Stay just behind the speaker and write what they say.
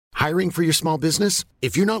Hiring for your small business?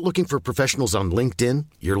 If you're not looking for professionals on LinkedIn,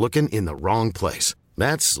 you're looking in the wrong place.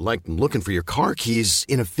 That's like looking for your car keys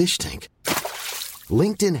in a fish tank.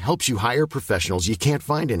 LinkedIn helps you hire professionals you can't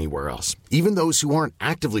find anywhere else, even those who aren't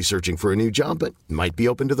actively searching for a new job but might be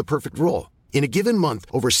open to the perfect role. In a given month,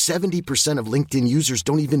 over 70% of LinkedIn users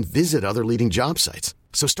don't even visit other leading job sites.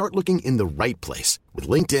 So start looking in the right place. With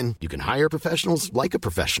LinkedIn, you can hire professionals like a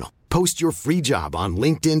professional. Post your free job on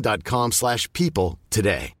linkedin.com/people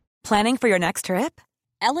today. Planning for your next trip?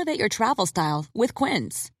 Elevate your travel style with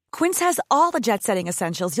Quince. Quince has all the jet-setting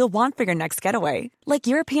essentials you'll want for your next getaway,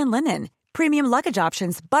 like European linen, premium luggage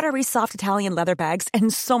options, buttery soft Italian leather bags,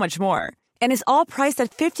 and so much more. And is all priced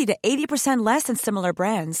at 50 to 80% less than similar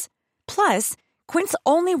brands. Plus, Quince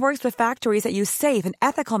only works with factories that use safe and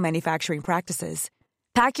ethical manufacturing practices.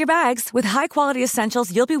 Pack your bags with high-quality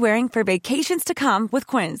essentials you'll be wearing for vacations to come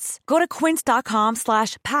with Quince. Go to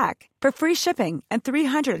quince.com/pack for free shipping and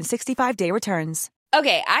 365-day returns.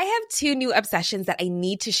 Okay, I have two new obsessions that I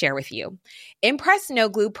need to share with you. Impress No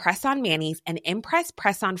Glue Press-On Manis and Impress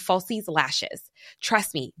Press-On Falsies Lashes.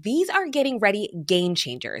 Trust me, these are getting ready game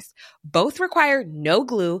changers. Both require no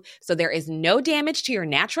glue, so there is no damage to your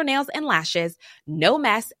natural nails and lashes, no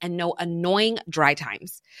mess, and no annoying dry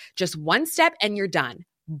times. Just one step and you're done.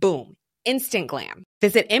 Boom. Instant glam.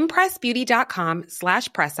 Visit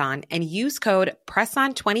impressbeauty.com/presson and use code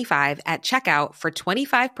PRESSON25 at checkout for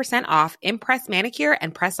 25% off Impress Manicure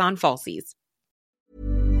and Press-On Falsies.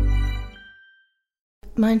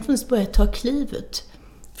 Mindfulness börjar ta klivet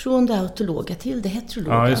från det autologa till det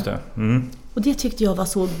heterologa. Ja, just det. Och det tyckte jag var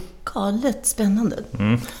så galet spännande.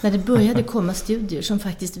 När det började komma studier som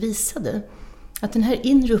faktiskt visade att den här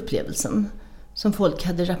inre upplevelsen som folk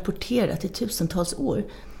hade rapporterat i tusentals år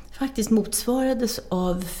faktiskt motsvarades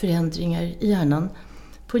av förändringar i hjärnan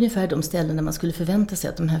på ungefär de ställen där man skulle förvänta sig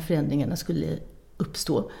att de här förändringarna skulle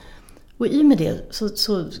uppstå. Och i och med det så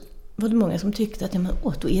var det många som tyckte att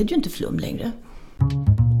då är det ju inte flum längre.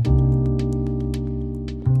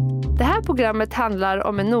 Det här programmet handlar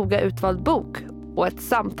om en noga utvald bok och ett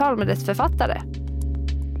samtal med dess författare.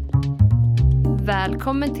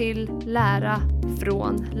 Välkommen till Lära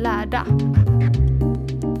från lärda.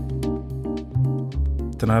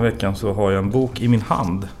 Den här veckan så har jag en bok i min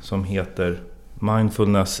hand som heter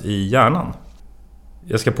Mindfulness i hjärnan.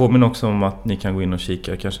 Jag ska påminna också om att ni kan gå in och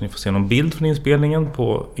kika. Kanske ni får se någon bild från inspelningen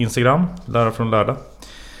på Instagram, Lära från lärda.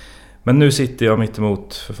 Men nu sitter jag mitt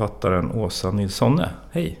emot författaren Åsa Nilssonne.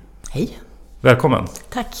 Hej! Hej! Välkommen!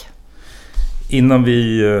 Tack! Innan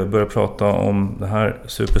vi börjar prata om det här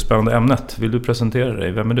superspännande ämnet, vill du presentera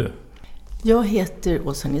dig? Vem är du? Jag heter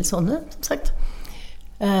Åsa Nilssonne, som sagt.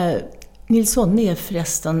 Nilssonne är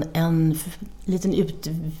förresten en liten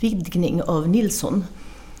utvidgning av Nilsson.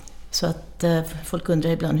 Så att folk undrar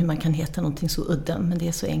ibland hur man kan heta någonting så udda. Men det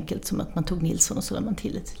är så enkelt som att man tog Nilsson och så lade man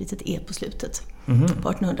till ett litet E på slutet på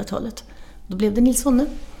 1800-talet. Då blev det Nilssonne.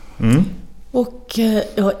 Och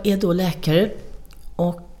jag är då läkare.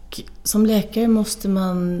 Och som läkare måste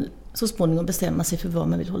man så småningom bestämma sig för vad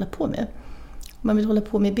man vill hålla på med. Om man vill hålla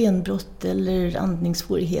på med benbrott eller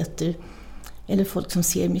andningssvårigheter. Eller folk som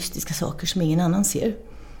ser mystiska saker som ingen annan ser.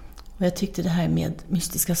 Och jag tyckte det här med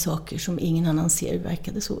mystiska saker som ingen annan ser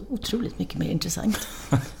verkade så otroligt mycket mer intressant.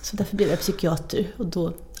 Så därför blev jag psykiater. Och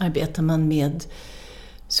då arbetar man med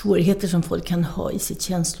svårigheter som folk kan ha i sitt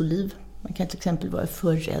känsloliv. Man kan till exempel vara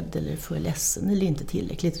för rädd eller för ledsen eller inte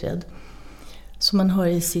tillräckligt rädd. Som man har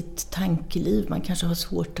i sitt tankeliv. Man kanske har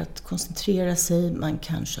svårt att koncentrera sig. Man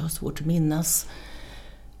kanske har svårt att minnas.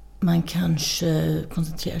 Man kanske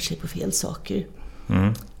koncentrerar sig på fel saker.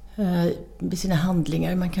 Med sina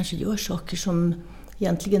handlingar. Man kanske gör saker som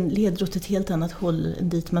egentligen leder åt ett helt annat håll än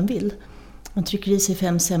dit man vill. Man trycker i sig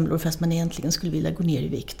 5 semlor fast man egentligen skulle vilja gå ner i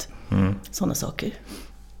vikt. Sådana saker.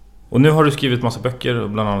 Och nu har du skrivit massa böcker,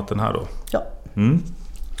 bland annat den här då. Ja.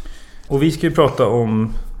 Och vi ska ju prata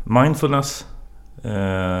om mindfulness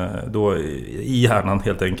då i hjärnan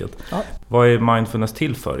helt enkelt. Ja. Vad är mindfulness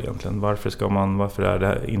till för egentligen? Varför är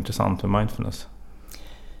det intressant med mindfulness?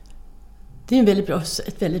 Det är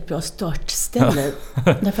ett väldigt bra startställe.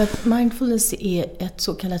 Därför att mindfulness är ett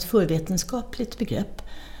så kallat förvetenskapligt begrepp.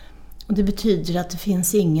 Och det betyder att det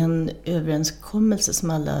finns ingen överenskommelse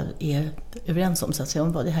som alla är överens om, så att säga,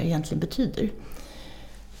 om vad det här egentligen betyder.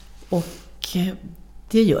 Och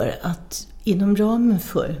det gör att inom ramen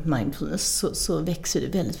för mindfulness så växer det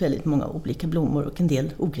väldigt, väldigt många olika blommor och en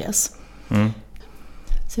del ogräs.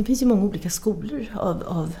 Sen finns det många olika skolor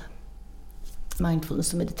av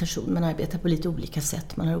mindfulness och meditation. Man arbetar på lite olika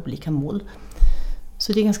sätt, man har olika mål.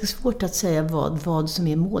 Så det är ganska svårt att säga vad som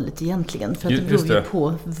är målet egentligen. För att det beror ju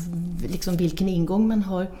på liksom vilken ingång man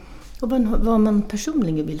har Och vad man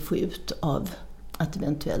personligen vill få ut av att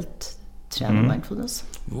eventuellt träna mindfulness.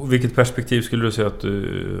 Vilket perspektiv skulle du säga att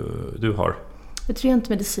du har? Jag tror inte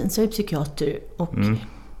medicin, så jag är psykiater och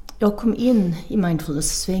jag kom in i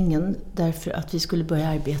mindfulness-svängen därför att vi skulle börja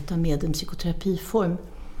arbeta med en psykoterapiform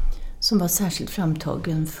som var särskilt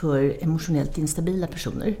framtagen för emotionellt instabila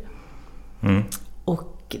personer.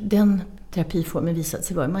 Och den terapiformen visade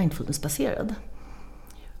sig vara mindfulness-baserad.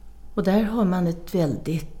 Och där har man ett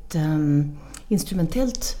väldigt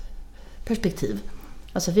instrumentellt perspektiv.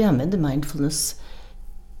 Alltså vi använder mindfulness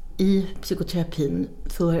i psykoterapin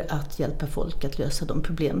för att hjälpa folk att lösa de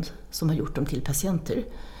problem som har gjort dem till patienter.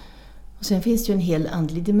 Och sen finns det ju en hel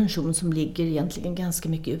andlig dimension som ligger egentligen ganska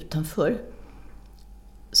mycket utanför.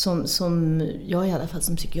 Som jag i alla fall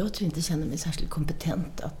som psykiater inte känner mig särskilt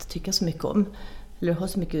kompetent att tycka så mycket om. Eller ha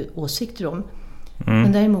så mycket åsikter om.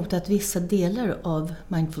 Men däremot att vissa delar av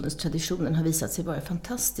mindfulness-traditionen har visat sig vara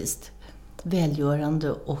fantastiskt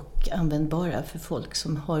välgörande och användbara för folk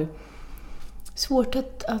som har svårt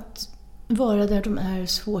att vara där de är,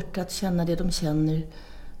 svårt att känna det de känner,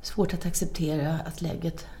 svårt att acceptera att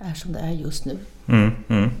läget är som det är just nu.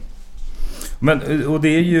 Men, och det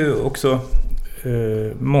är ju också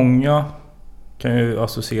många kan ju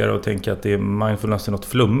associera och tänka att det är mindfulness är något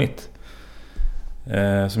flummigt.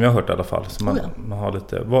 Som jag har hört i alla fall. Så man har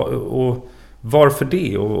lite, och varför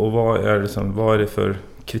det? Och vad är det för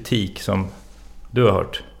kritik som du har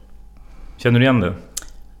hört? Känner du igen det?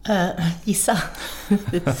 Gissa.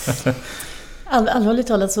 Allvarligt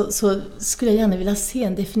talat så skulle jag gärna vilja se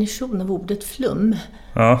en definition av ordet flum.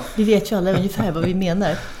 Ja. Vi vet ju alla ungefär vad vi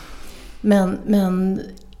menar. Men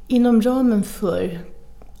inom ramen för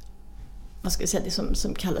vad ska jag säga, det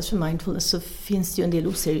som kallas för mindfulness så finns det ju en del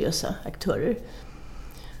oseriösa aktörer.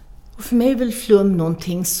 Och för mig är väl flum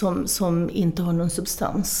någonting som inte har någon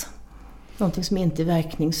substans. Någonting som inte är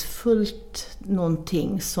verkningsfullt.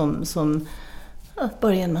 Någonting som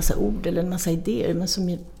bara är en massa ord eller en massa idéer. Men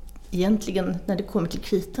som egentligen när det kommer till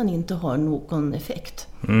kritan inte har någon effekt.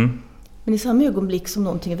 Men i samma ögonblick som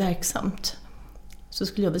någonting är verksamt så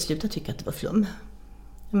skulle jag väl sluta tycka att det var flum.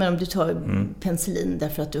 Men om du tar penicillin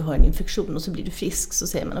därför att du har en infektion och så blir du frisk så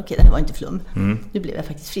säger man okej, det här var inte flum. Nu blev jag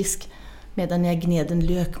faktiskt frisk. Medan jag gned en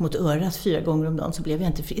lök mot örat 4 gånger om dagen så blev jag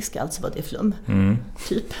inte frisk, alltså var det flum.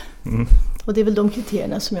 Typ. Och det är väl de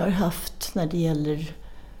kriterierna som jag har haft när det gäller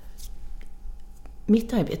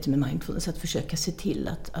mitt arbete med mindfulness. Att försöka se till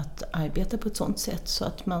att arbeta på ett sådant sätt så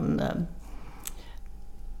att man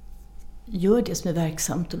gör det som är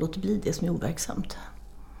verksamt och låter bli det som är overksamt.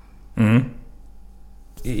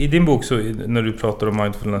 I din bok så när du pratar om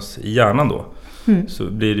mindfulness i hjärnan då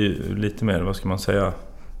så blir det ju lite mer, vad ska man säga,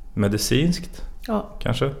 medicinskt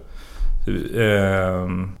kanske.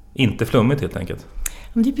 Inte flummigt helt enkelt.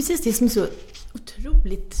 Men det är precis det som är så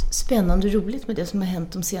otroligt spännande och roligt med det som har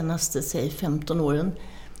hänt de senaste, säg 15 åren.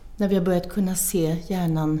 När vi har börjat kunna se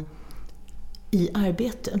hjärnan i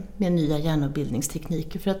arbete med nya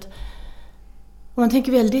hjärnavbildningstekniker. För att om man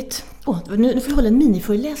tänker väldigt... nu får jag hålla en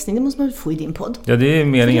miniföreläsning, det måste man väl få i din podd. Ja, det är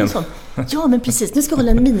meningen. Ja, men precis. Nu ska jag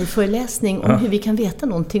hålla en miniföreläsning om hur vi kan veta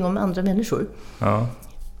någonting om andra människor. Ja.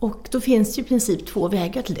 Och då finns det i princip 2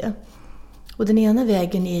 vägar till det. Och den ena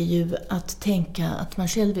vägen är ju att tänka att man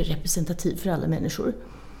själv är representativ för alla människor.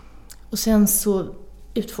 Och sen så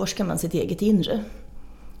utforskar man sitt eget inre.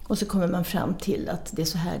 Och så kommer man fram till att det är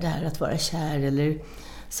så här det är att vara kär eller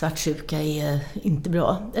svartsjuka är inte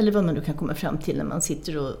bra. Eller vad man nu kan komma fram till när man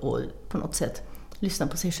sitter och på något sätt lyssnar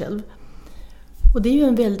på sig själv. Och det är ju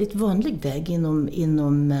en väldigt vanlig väg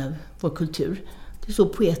inom vår kultur. Det är så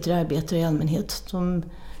poeter arbetar i allmänhet. De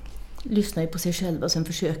lyssnar ju på sig själva och sen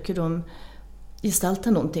försöker de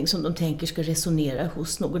gestalta någonting som de tänker ska resonera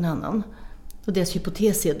hos någon annan. Och deras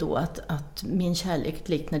hypotes är då att min kärlek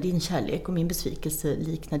liknar din kärlek och min besvikelse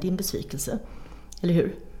liknar din besvikelse. Eller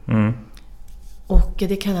hur? Och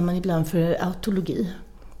det kallar man ibland för autologi.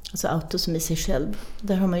 Alltså auto som i sig själv.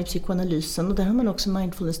 Där har man ju psykoanalysen och där har man också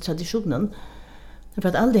mindfulness-traditionen. Därför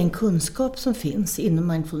att all den kunskap som finns inom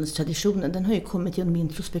mindfulness-traditionen den har ju kommit genom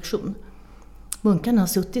introspektion. Munkarna har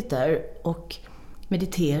suttit där och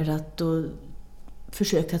mediterat och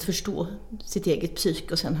försökt att förstå sitt eget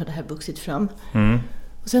psyke och sen har det här vuxit fram.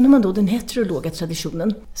 Och sen har man då den heterologa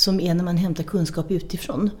traditionen som är när man hämtar kunskap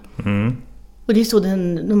utifrån. Och det är så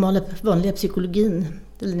den normala, vanliga psykologin,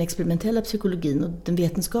 eller den experimentella psykologin och den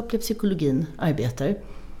vetenskapliga psykologin arbetar.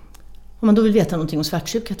 Om man då vill veta någonting om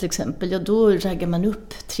svartsjuka till exempel, ja då raggar man upp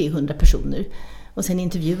 300 personer och sen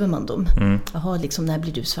intervjuar man dem. Jaha, liksom när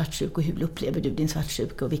blir du svartsjuk och hur upplever du din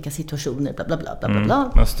svartsjuka och vilka situationer, bla bla bla bla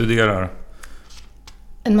bla. Man studerar.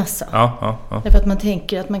 En massa. Ja. Därför att man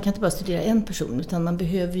tänker att man kan inte bara studera en person, utan man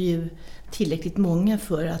behöver ju tillräckligt många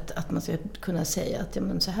för att man ska kunna säga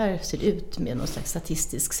att så här ser det ut med någon slags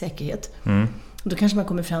statistisk säkerhet. Och då kanske man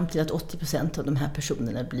kommer fram till att 80% av de här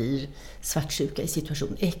personerna blir svartsjuka i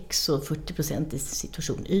situation X och 40% i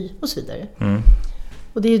situation Y och så vidare.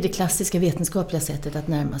 Och det är ju det klassiska vetenskapliga sättet att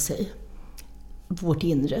närma sig vårt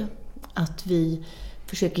inre. Att vi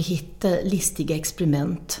försöker hitta listiga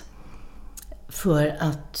experiment för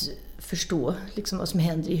att förstå liksom vad som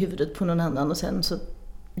händer i huvudet på någon annan, och sen så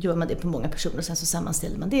gör man det på många personer och sen så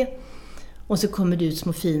sammanställer man det. Och så kommer det ut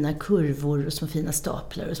små fina kurvor och små fina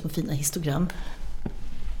staplar och små fina histogram.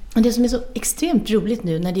 Och det som är så extremt roligt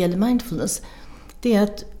nu när det gäller mindfulness, det är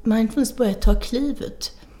att mindfulness börjar ta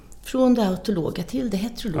klivet från det autologa till det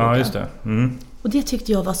heterologa. Ja, just det. Och det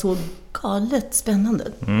tyckte jag var så galet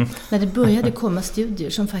spännande. När det började komma studier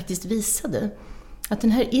som faktiskt visade att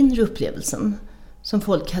den här inre upplevelsen som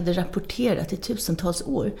folk hade rapporterat i tusentals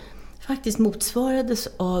år faktiskt motsvarades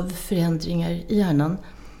av förändringar i hjärnan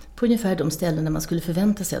på ungefär de ställen där man skulle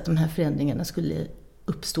förvänta sig att de här förändringarna skulle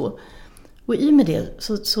uppstå. Och i och med det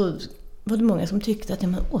så var det många som tyckte att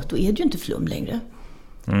då är det ju inte flum längre.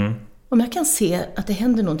 Om jag kan se att det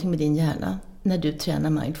händer någonting med din hjärna när du tränar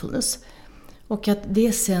mindfulness, och att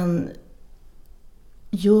det sen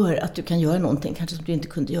gör att du kan göra någonting kanske som du inte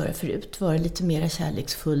kunde göra förut. Vara lite mer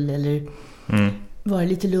kärleksfull, eller vara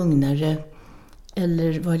lite lugnare,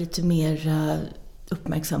 eller vara lite mer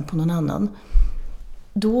uppmärksam på någon annan.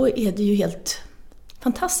 Då är det ju helt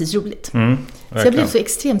fantastiskt roligt. Så jag blev så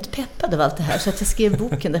extremt peppad av allt det här så att jag skrev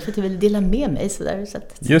boken därför att jag ville dela med mig sådär. Så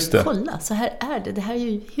att, just det. Kolla, så här är det. Det här är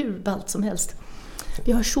ju hur ballt som helst.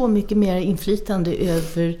 Vi har så mycket mer inflytande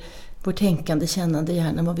över vår tänkande, kännande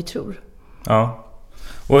hjärna än vad vi tror. Ja.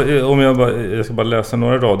 Och om jag ska bara läsa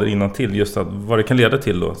några rader innan till just att vad det kan leda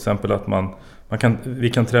till då. Till exempel att vi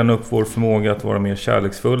kan träna upp vår förmåga att vara mer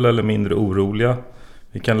kärleksfulla eller mindre oroliga.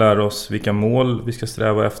 Vi kan lära oss vilka mål vi ska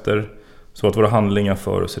sträva efter, så att våra handlingar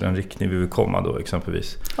för oss i den riktning vi vill komma då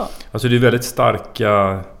exempelvis. Ja. Alltså det är väldigt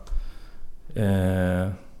starka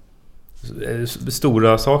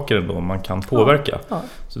stora saker ändå man kan påverka. Ja.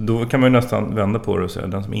 Så då kan man ju nästan vända på det och säga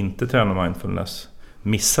att den som inte tränar mindfulness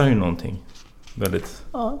missar ju någonting väldigt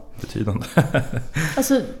betydande.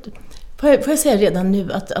 Alltså, får jag säga redan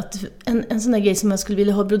nu att en sån här grej som man skulle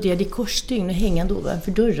vilja ha broderad i korsstygn och hängande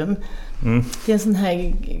ovanför dörren. Det är en sån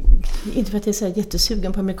här, inte för att jag är så här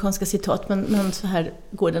jättesugen på amerikanska citat, men så här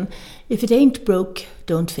går den. If it ain't broke,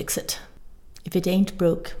 don't fix it. If it ain't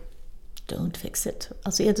broke, don't fix it.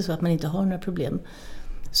 Alltså är det så att man inte har några problem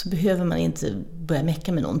så behöver man inte börja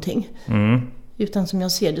mecka med någonting. Utan som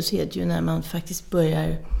jag ser det så är det ju när man faktiskt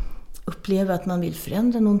börjar uppleva att man vill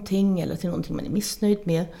förändra någonting eller till någonting man är missnöjd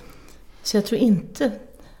med. Så jag tror inte,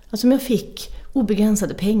 alltså om jag fick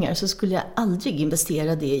obegränsade pengar så skulle jag aldrig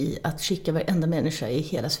investera det i att skicka varenda människa i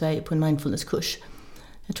hela Sverige på en mindfulnesskurs.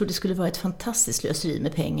 Jag tror det skulle vara ett fantastiskt slöseri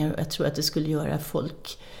med pengar, och jag tror att det skulle göra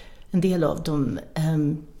folk, en del av dem,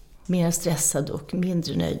 mer stressade och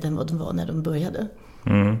mindre nöjda än vad de var när de började.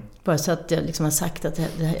 Bara så att jag liksom har sagt att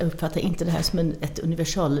jag uppfattar inte det här som ett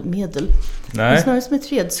universalmedel. Nej. Men snarare som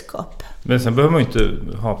ett redskap. Men sen behöver man ju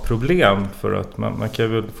inte ha problem, för att man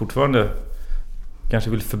kan väl fortfarande kanske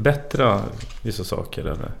vill förbättra vissa saker.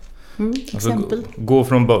 Eller? Exempel. Alltså, gå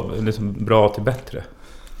från liksom bra till bättre.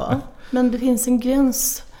 Ja, men det finns en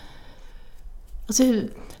gräns. Alltså,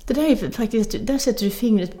 det där är faktiskt, där sätter du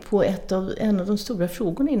fingret på en av de stora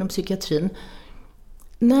frågorna inom psykiatrin.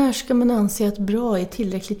 När ska man anse att bra är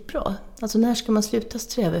tillräckligt bra? Alltså när ska man sluta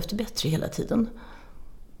sträva efter bättre hela tiden?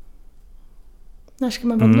 När ska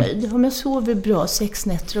man vara nöjd? Om jag sover bra 6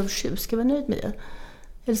 nätter av 7, ska jag vara nöjd med det?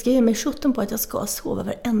 Eller ska jag ge mig 17 på att jag ska sova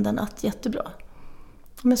varenda natt jättebra?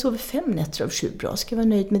 Om jag sover 5 nätter av 7 bra, ska jag vara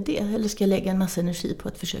nöjd med det? Eller ska jag lägga en massa energi på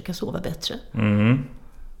att försöka sova bättre?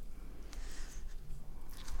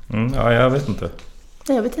 Ja, jag vet inte.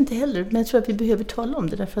 Nej, jag vet inte heller, men jag tror att vi behöver tala om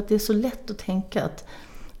det därför att det är så lätt att tänka att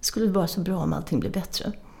det skulle vara så bra om allting blir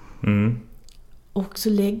bättre. Och så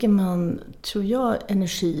lägger man, tror jag,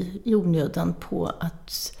 energi i onödan på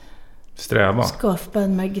att sträva. Skapa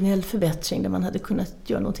en marginell förbättring där man hade kunnat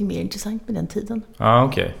göra någonting mer intressant med den tiden. Ja,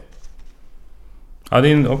 okej. Ja, det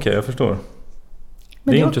är okej, jag förstår.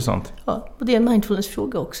 Men det är intressant. Ja, och det är en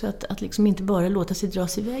mindfulness-fråga också. Att liksom inte bara låta sig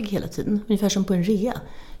dras iväg hela tiden. Ungefär som på en rea.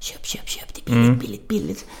 Köp. Det är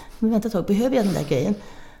billigt. Men vänta ett tag, behöver jag den där grejen?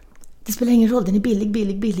 Det spelar ingen roll, den är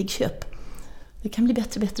billig. Köp. Det kan bli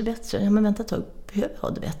bättre. Ja, men vänta ett tag, behöver jag ha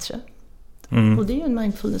det bättre? Och det är ju en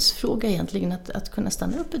mindfulness-fråga egentligen. Att kunna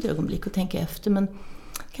stanna upp ett ögonblick och tänka efter. Men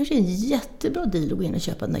kanske är en jättebra deal att gå in och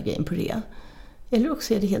köpa den där grejen på rea. Eller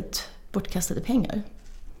också är det helt bortkastade pengar.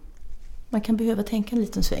 Man kan behöva tänka en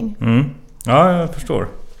liten sväng. Ja, jag förstår.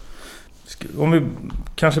 Om vi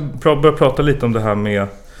kanske börjar prata lite om det här med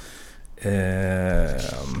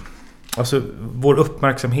alltså vår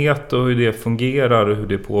uppmärksamhet och hur det fungerar och hur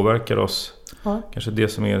det påverkar oss. Ja. Kanske det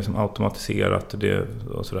som är liksom automatiserat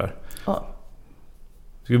och sådär. Ja.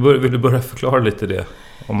 Vill du börja förklara lite det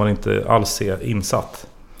om man inte alls är insatt?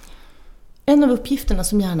 En av uppgifterna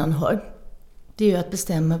som hjärnan har, det är ju att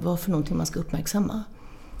bestämma vad för någonting man ska uppmärksamma.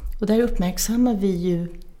 Och där uppmärksammar vi ju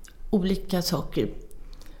olika saker.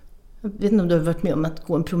 Jag vet inte om du har varit med om att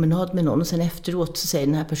gå en promenad med någon och sen efteråt så säger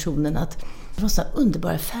den här personen att det var så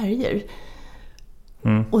underbara färger.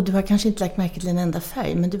 Och du har kanske inte lagt märke till en enda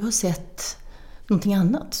färg, men du har sett någonting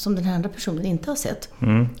annat som den här andra personen inte har sett.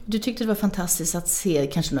 Du tyckte det var fantastiskt att se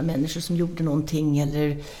kanske några människor som gjorde någonting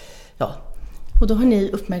eller ja. Och då har ni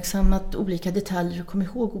uppmärksammat olika detaljer och kommit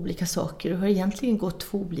ihåg olika saker och har egentligen gått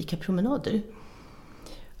 2 olika promenader.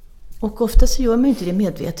 Och ofta så gör man inte det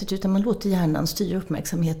medvetet utan man låter hjärnan styra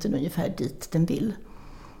uppmärksamheten ungefär dit den vill.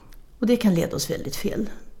 Och det kan leda oss väldigt fel.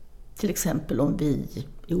 Till exempel om vi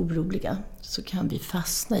är oroliga så kan vi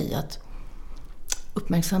fastna i att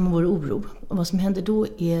uppmärksamma vår oro. Och vad som händer då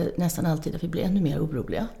är nästan alltid att vi blir ännu mer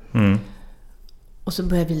oroliga. Och så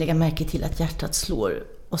börjar vi lägga märke till att hjärtat slår.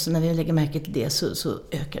 Och så när vi lägger märke till det så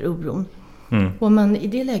ökar oron. Och om man i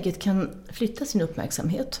det läget kan flytta sin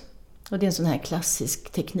uppmärksamhet. Och det är en sån här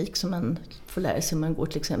klassisk teknik som man får lära sig om man går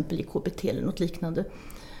till exempel i KBT eller något liknande.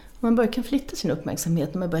 Om man bara kan flytta sin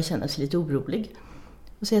uppmärksamhet när man börjar känna sig lite orolig.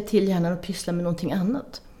 Och säga till hjärnan att pyssla med någonting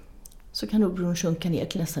annat. Så kan oron sjunka ner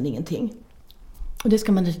till nästan ingenting. Och det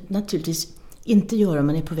ska man naturligtvis inte göra om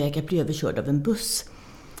man är på väg att bli överkörd av en buss.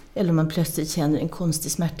 Eller om man plötsligt känner en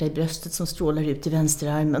konstig smärta i bröstet som strålar ut i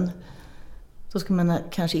vänsterarmen. Då ska man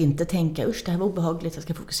kanske inte tänka, usch det här var obehagligt, jag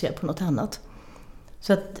ska fokusera på något annat.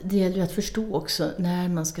 Så att det gäller ju att förstå också när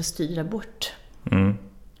man ska styra bort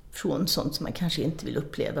från sånt som man kanske inte vill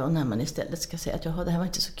uppleva. Och när man istället ska säga att jaha, det här var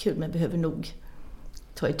inte så kul men jag behöver nog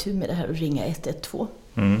ta itu med det här och ringa 112.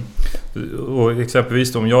 Och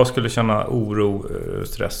exempelvis om jag skulle känna oro,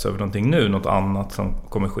 stress över någonting nu, något annat som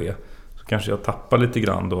kommer ske, så kanske jag tappar lite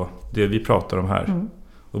grann då det vi pratar om här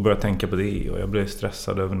och börjar tänka på det och jag blir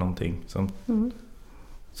stressad över någonting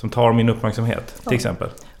som tar min uppmärksamhet till exempel.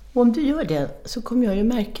 Och om du gör det så kommer jag ju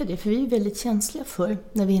märka det, för vi är väldigt känsliga för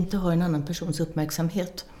när vi inte har en annan persons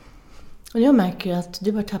uppmärksamhet. Och när jag märker att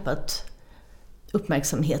du har tappat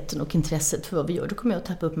uppmärksamheten och intresset för vad vi gör, då kommer jag att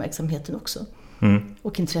tappa uppmärksamheten också.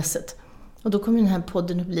 Och intresset. Och då kommer den här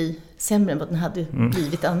podden att bli sämre än vad den hade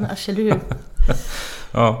blivit annars, eller hur?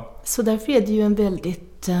 Ja. Så därför är det ju en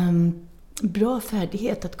väldigt bra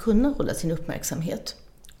färdighet att kunna hålla sin uppmärksamhet.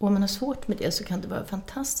 Och om man har svårt med det så kan det vara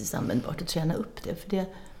fantastiskt användbart att träna upp det, för det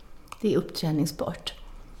är uppträningsbart.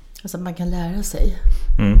 Alltså att man kan lära sig.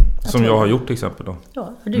 Som jag har gjort till exempel då.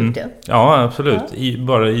 Ja, har du gjort det? Ja, absolut. Ja.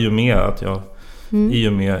 Bara i och med att jag i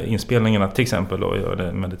och med inspelningarna till exempel då, gör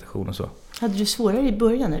det meditation och så. Hade du svårare i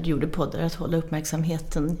början när du gjorde poddar att hålla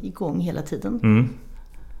uppmärksamheten igång hela tiden?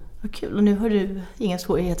 Vad kul. Och nu har du inga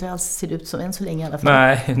svårigheter alls, ser det ut som än så länge i alla fall.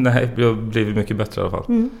 Nej, det har blivit mycket bättre i alla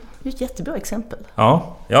fall. Det är ett jättebra exempel.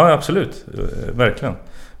 Ja, absolut. Verkligen.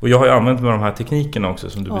 Och jag har ju använt med de här teknikerna också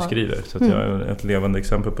som du beskriver. Så att jag är ett levande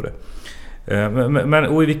exempel på det. Men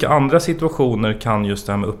och i vilka andra situationer kan just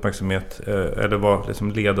det här med uppmärksamhet eller vad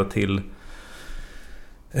liksom leda till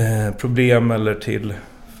problem eller till...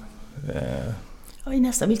 Ja, i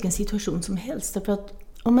nästan vilken situation som helst. Därför att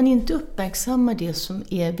om man inte uppmärksammar det som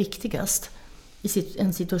är viktigast i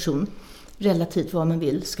en situation relativt vad man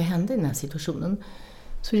vill ska hända i den här situationen,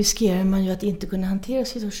 så riskerar man ju att inte kunna hantera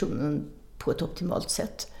situationen på ett optimalt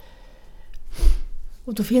sätt.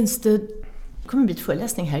 Och då kommer det bli ett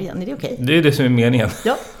föreläsning här igen, är det okej? Det är det som är meningen.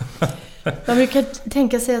 Ja. Man brukar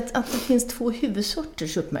tänka sig att det finns 2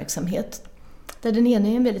 huvudsorters uppmärksamhet. Där den ena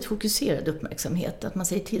är en väldigt fokuserad uppmärksamhet. Att man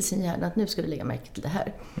säger till sin hjärna att nu ska vi lägga märke till det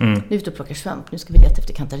här. Nu är vi ute och plockar svamp, nu ska vi leta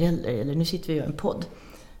efter kantareller. Eller nu sitter vi och gör en podd.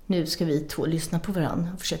 Nu ska vi 2 lyssna på varandra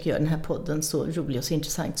och försöka göra den här podden så rolig och så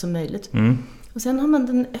intressant som möjligt. Och sen har man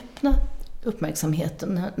den öppna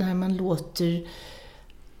uppmärksamheten när man låter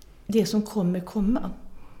det som kommer komma.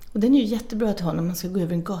 Och den är ju jättebra att ha när man ska gå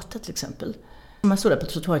över en gata till exempel. Om man står där på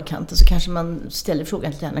trottoarkanten så kanske man ställer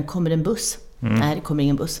frågan till hjärnan, kommer det en buss? Nej, det kommer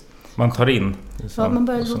ingen buss. Man tar in. Ja, man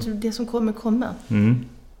bara låter det som kommer komma.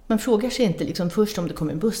 Man frågar sig inte liksom först om det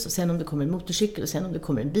kommer en buss och sen om det kommer en motorcykel och sen om det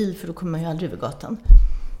kommer en bil, för då kommer man ju aldrig över gatan.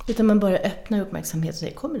 Utan man bara öppnar uppmärksamheten och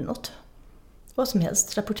säger, kommer det något? Vad som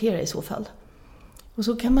helst, rapportera i så fall. Och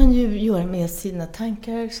så kan man ju göra med sina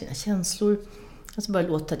tankar, sina känslor. Alltså bara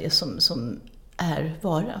låta det som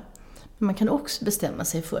vara. Men man kan också bestämma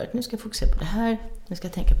sig för att nu ska jag fokusera på det här, nu ska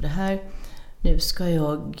jag tänka på det här. Nu ska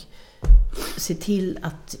jag se till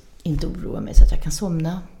att inte oroa mig så att jag kan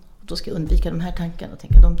somna. Och då ska jag undvika de här tankarna och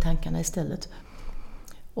tänka de tankarna istället.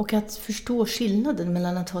 Och att förstå skillnaden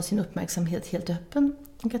mellan att ha sin uppmärksamhet helt öppen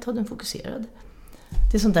och att ha den fokuserad.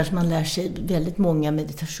 Det är sånt där som man lär sig väldigt många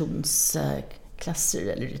meditationsklasser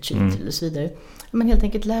eller retreat eller så vidare. Man helt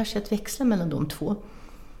enkelt lär sig att växla mellan de två.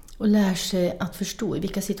 Och lär sig att förstå i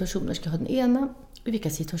vilka situationer ska jag ha den ena och i vilka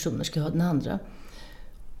situationer ska jag ha den andra.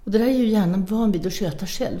 Och det där är ju hjärnan van vid att sköta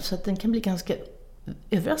själv, så att den kan bli ganska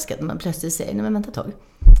överraskad när man plötsligt säger nej men vänta ett tag,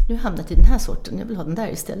 nu har jag hamnat i den här sorten, jag vill ha den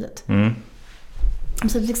där istället.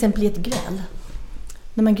 Så till exempel i ett gräl.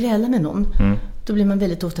 När man grälar med någon då blir man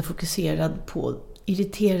väldigt ofta fokuserad på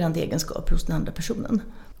irriterande egenskaper hos den andra personen.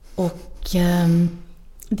 Och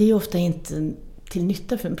det är ofta inte till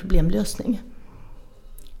nytta för en problemlösning.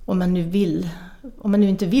 Om man nu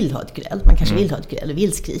inte vill ha ett gräl, man kanske vill ha ett gräl och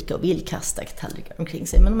vill skrika och vill kasta tallrikar omkring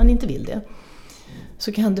sig, men om man inte vill det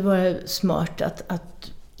så kan det vara smart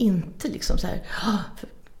att inte liksom så här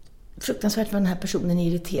fruktansvärt vad den här personen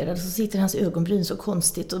är irriterad och så sitter hans ögonbryn så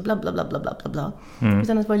konstigt och bla bla bla bla bla bla.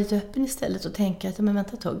 Utan att vara lite öppen istället och tänka att men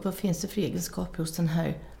vänta ett tag, vad finns det för egenskaper hos den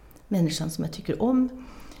här människan som jag tycker om?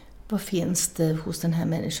 Vad finns det hos den här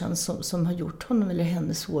människan som har gjort honom eller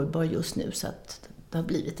henne sårbar just nu så att det har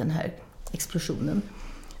blivit den här explosionen?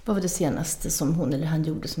 Vad var det senaste som hon eller han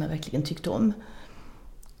gjorde som jag verkligen tyckte om?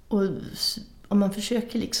 Och om man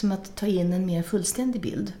försöker liksom att ta in en mer fullständig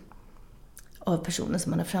bild av personen som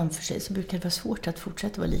man har framför sig så brukar det vara svårt att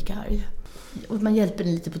fortsätta vara lika arg. Och man hjälper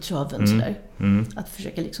den lite på traven sådär. Att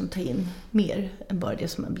försöka liksom ta in mer än bara det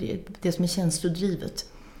som är känslodrivet.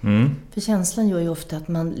 För känslan gör ju ofta att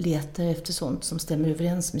man letar efter sånt som stämmer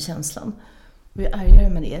överens med känslan. Och ju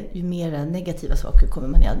argare man är, ju mer negativa saker kommer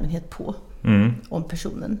man i allmänhet på om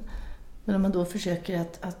personen. Men om man då försöker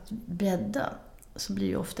att bredda så blir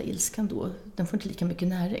ju ofta ilskan då, den får inte lika mycket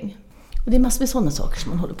näring. Och det är massor med sådana saker som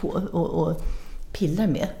man håller på och pillar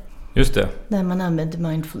med. Just det. När man använder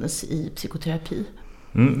mindfulness i psykoterapi.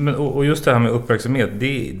 Och just det här med uppmärksamhet,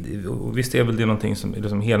 visst är väl det någonting som är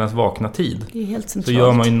liksom hela ens vakna tid. Det är helt centralt. Så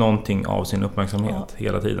gör man ju någonting av sin uppmärksamhet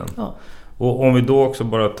hela tiden. Ja. Och om vi då också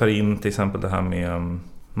bara tar in till exempel det här med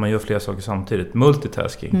man gör flera saker samtidigt,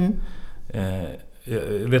 multitasking.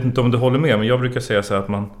 Jag vet inte om du håller med, men jag brukar säga så här att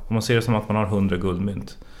om man ser det som att man har 100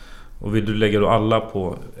 guldmynt och vill du lägga då alla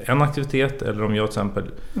på en aktivitet, eller om jag till exempel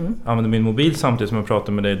använder min mobil samtidigt som jag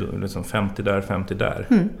pratar med dig, då liksom 50 där, 50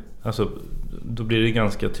 där. Alltså, då blir det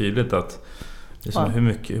ganska tydligt att liksom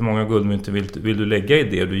hur många guldmynt vill du lägga i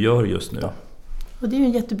det du gör just nu. Ja. Och det är ju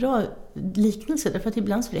en jättebra liknelse, därför att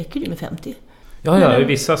ibland så räcker det med 50. Ja, i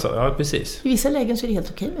vissa så, ja precis. I vissa lägen så är det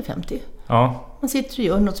helt okej med 50. Ja. Man sitter och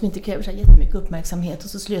gör något som inte kräver så jättemycket uppmärksamhet och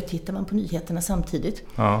så slötittar man på nyheterna samtidigt.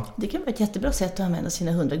 Ja. Det kan vara ett jättebra sätt att använda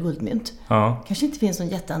sina 100 guldmynt. Ja. Kanske inte finns någon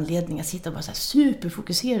jätteanledning att sitta och vara så här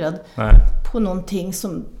superfokuserad på någonting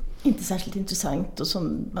som inte är särskilt intressant och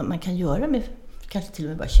som man kan göra med kanske till och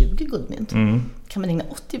med bara 20 guldmynt. Kan man ägna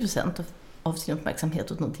 80% av sin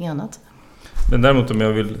uppmärksamhet åt någonting annat. Men däremot om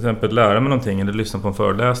jag vill till exempel lära mig någonting eller lyssna på en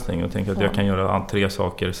föreläsning och tänka att jag kan göra 3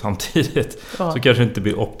 saker samtidigt så kanske det inte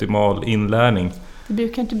blir optimal inlärning. Det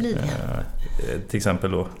brukar inte bli det. Till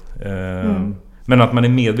exempel då. Men att man är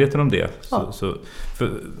medveten om det. Så,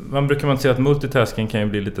 för man brukar säga att multitasking kan ju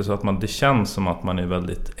bli lite så att det känns som att man är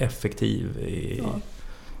väldigt effektiv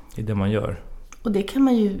i det man gör. Och det kan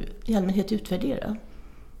man ju i allmänhet utvärdera.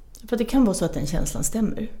 För det kan vara så att den känslan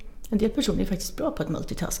stämmer. En del personer är faktiskt bra på att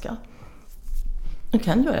multitaska. De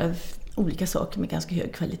kan göra olika saker med ganska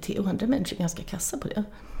hög kvalitet och andra människor är ganska kassa på det.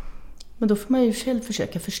 Men då får man ju själv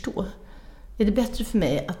försöka förstå. Är det bättre för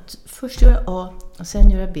mig att först göra A och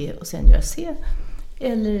sen göra B och sen göra C?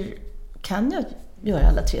 Eller kan jag göra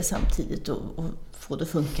alla 3 samtidigt och få det att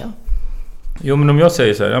funka? Jo, men om jag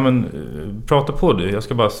säger så här, prata på du, jag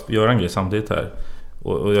ska bara göra en grej samtidigt här.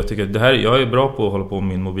 Och jag tycker att jag är bra på att hålla på med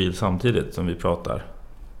min mobil samtidigt som vi pratar.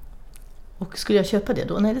 Och skulle jag köpa det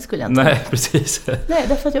då? Nej, det skulle jag inte. Nej, precis. Nej,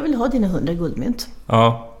 därför att jag vill ha dina 100 guldmynt.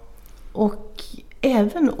 Ja. Och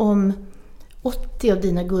även om 80 av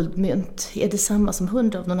dina guldmynt är detsamma som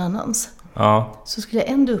 100 av någon annans, så skulle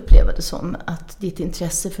jag ändå uppleva det som att ditt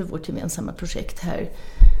intresse för vårt gemensamma projekt här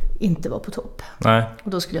inte var på topp. Nej. Och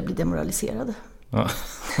då skulle jag bli demoraliserad. Ja.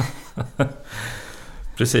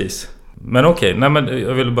 Precis. Men okej, men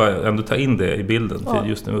jag vill bara ändå ta in det i bilden. För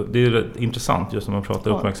just nu, det är intressant just när man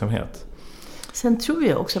pratar uppmärksamhet. Sen tror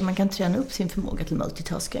jag också att man kan träna upp sin förmåga till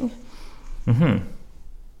multitasking.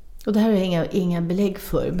 Och det här är inga belägg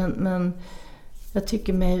för, men jag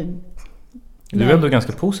tycker mig... Du är ändå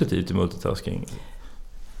ganska positiv till multitasking.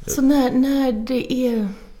 Så när det är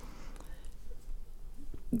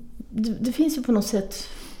det finns ju på något sätt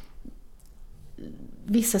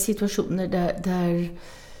vissa situationer där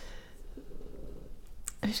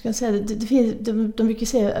hur ska jag säga, det finns, de brukar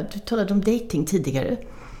säga att du talade om dating tidigare.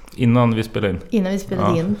 Innan vi spelade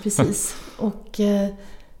in, precis. Och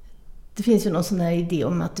det finns ju någon sån här idé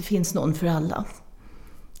om att det finns någon för alla.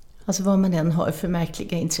 Alltså vad man än har för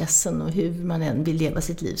märkliga intressen och hur man än vill leva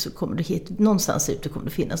sitt liv, så kommer det någonstans ute kommer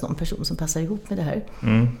det finnas någon person som passar ihop med det här.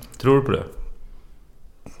 Tror du på det?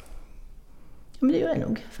 Ja, men det gör jag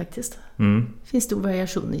nog faktiskt. Det finns stor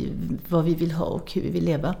variation i vad vi vill ha och hur vi vill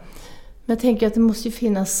leva. Men jag tänker att det måste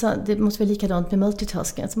vara likadant med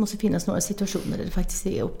multitasking. Det måste finnas några situationer där det faktiskt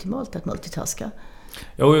är optimalt att multitaska.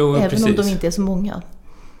 Jo, även precis. om de inte är så många.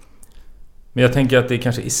 Men jag tänker att det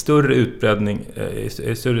kanske i större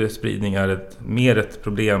spridning är mer ett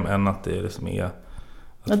problem än att det liksom är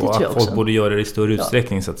att folk borde göra det i större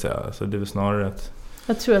utsträckning så att säga. Alltså det är väl snarare att...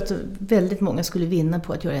 Jag tror att väldigt många skulle vinna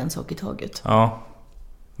på att göra en sak i taget. Ja,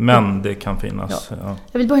 men det kan finnas. Ja. Ja.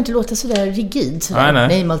 Jag vill bara inte låta sådär rigid.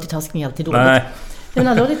 Nej, multitasking är alltid dåligt. Nej. Men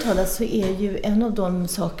allvarligt talat så är ju en av de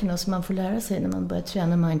sakerna som man får lära sig när man börjar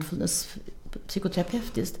träna mindfulness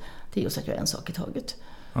psykoterapeutiskt, det är just att göra en sak i taget.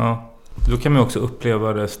 Ja, då kan man också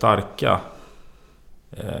uppleva det starka.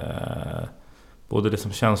 Både det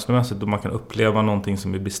som känslomässigt och man kan uppleva någonting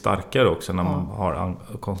som blir starkare också när man har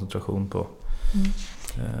koncentration på.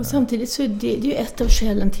 Och samtidigt så är det ju ett av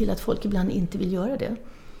skälen till att folk ibland inte vill göra det.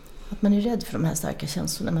 Att man är rädd för de här starka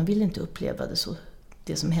känslorna. Man vill inte uppleva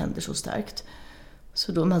det som händer så starkt.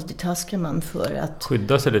 Så då multitaskar man för att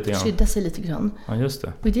skydda sig lite grann. Ja, just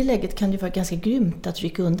det. Och i det läget kan det vara ganska grymt att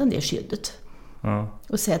rycka undan det skyddet. Ja.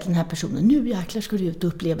 Och säga till den här personen, nu jäklar ska du ut och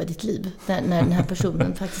uppleva ditt liv. När den här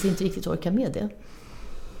personen faktiskt inte riktigt orkar med det.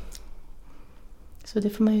 Så det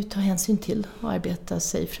får man ju ta hänsyn till och arbeta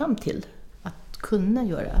sig fram till. Att kunna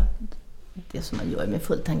göra det som man gör med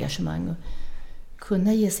fullt engagemang. Och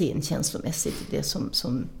kunna ge sig in känslomässigt i det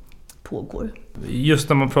som pågår. Just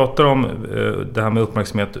när man pratar om det här med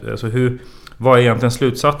uppmärksamhet, alltså vad är egentligen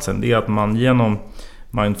slutsatsen? Det är att man genom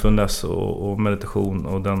mindfulness och meditation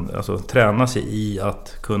och alltså tränar sig i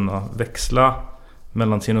att kunna växla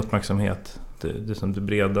mellan sin uppmärksamhet, det som det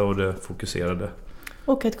breda och det fokuserade.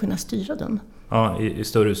 Och att kunna styra den. Ja, i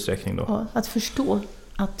större utsträckning då. Ja, att förstå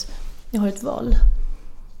att jag har ett val.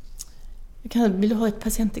 Vill du ha ett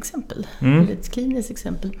patientexempel? Eller ett kliniskt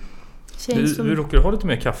exempel? Du råkar ha lite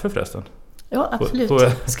mer kaffe förresten? Ja, absolut.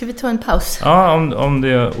 Ska vi ta en paus? Ja, om det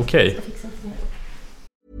är okej.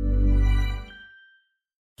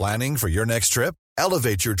 Planning for your next trip?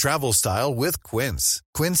 Elevate your travel style with Quince.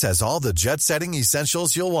 Quince has all the jet-setting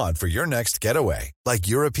essentials you'll want for your next getaway, like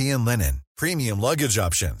European linen, premium luggage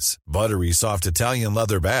options, buttery soft Italian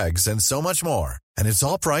leather bags, and so much more. And it's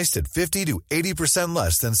all priced at 50 to 80%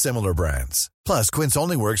 less than similar brands. Plus, Quince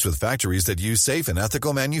only works with factories that use safe and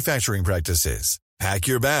ethical manufacturing practices. Pack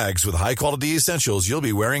your bags with high-quality essentials you'll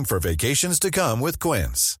be wearing for vacations to come with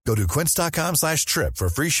Quince. Go to quince.com/trip for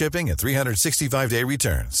free shipping and 365-day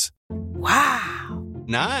returns. Wow.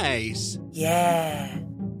 Nice. Yeah.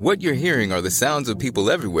 What you're hearing are the sounds of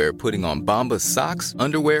people everywhere putting on Bombas socks,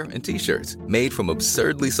 underwear, and T-shirts made from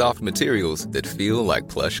absurdly soft materials that feel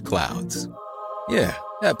like plush clouds. Yeah,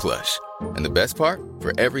 that plush. And the best part?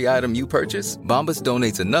 For every item you purchase, Bombas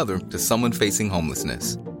donates another to someone facing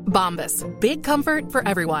homelessness. Bombas. Big comfort for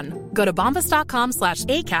everyone. Go to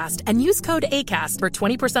bombas.com/ACAST and use code ACAST for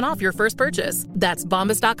 20% off your first purchase. That's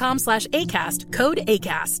bombas.com/ACAST. Code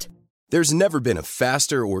ACAST. There's never been a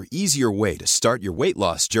faster or easier way to start your weight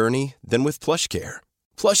loss journey than with PlushCare.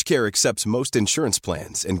 PlushCare accepts most insurance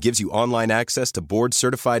plans and gives you online access to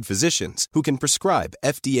board-certified physicians who can prescribe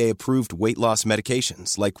FDA-approved weight loss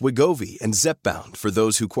medications like Wegovy and Zepbound for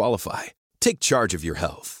those who qualify. Take charge of your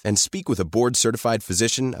health and speak with a board-certified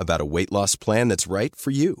physician about a weight loss plan that's right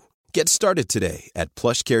for you. Get started today at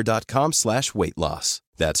plushcare.com/weightloss.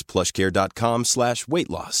 That's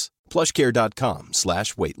plushcare.com/weightloss.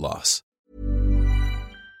 plushcare.com/weightloss.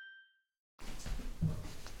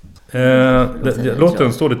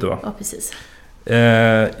 Låten står lite va? Ja, precis.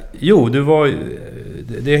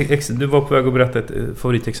 Du var på väg att berätta ett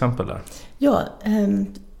favoritexempel där. Ja,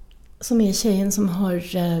 som är tjejen som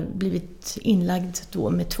har blivit inlagd då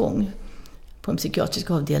med tvång på en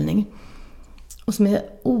psykiatrisk avdelning. Och som är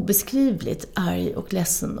obeskrivligt arg och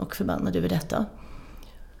ledsen och förbannad över detta.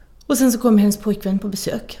 Och sen så kommer hennes pojkvän på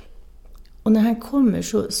besök. Och när han kommer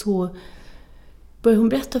så börjar hon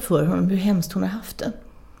berätta för honom hur hemskt hon har haft det.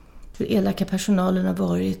 Hur elaka personalen har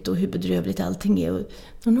varit och hur bedrövligt allting är. Och när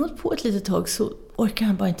hon har hållit på ett litet tag så orkar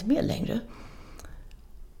han bara inte med längre.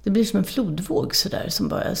 Det blir som en flodvåg så där som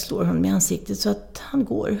bara slår honom i ansiktet så att han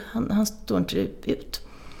går. Han står inte ut.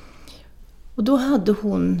 Och då hade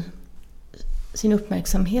hon sin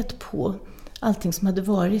uppmärksamhet på allting som hade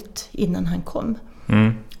varit innan han kom.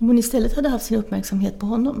 Om hon istället hade haft sin uppmärksamhet på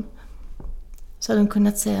honom, så hade hon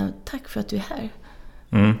kunnat säga tack för att du är här.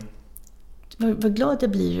 Vad glad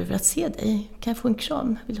jag blir över att se dig. Kan jag få en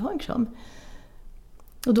kram? Vill du ha en kram?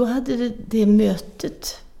 Och då hade det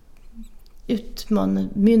mötet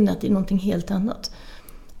mynnat i någonting helt annat.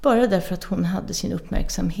 Bara därför att hon hade sin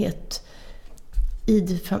uppmärksamhet i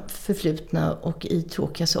det förflutna och i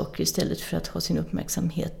tråkiga saker, istället för att ha sin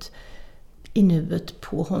uppmärksamhet i nuet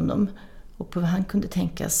på honom och på vad han kunde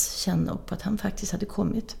tänkas känna och på att han faktiskt hade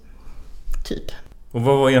kommit. Typ. Och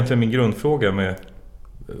vad var egentligen min grundfråga med...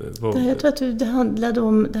 Jag tror att det handlade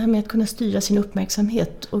om det här med att kunna styra sin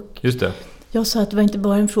uppmärksamhet. Och just det. Jag sa att det var inte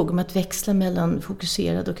bara en fråga om att växla mellan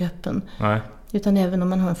fokuserad och öppen. Nej. Utan även om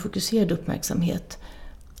man har en fokuserad uppmärksamhet,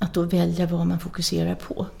 att då välja vad man fokuserar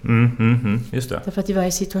på. Just det. Därför att i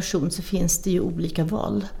varje situation så finns det ju olika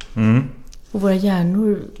val. Och våra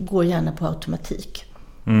hjärnor går gärna på automatik.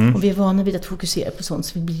 Och vi är vana vid att fokusera på sånt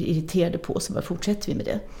som vi blir irriterade på, så bara fortsätter vi med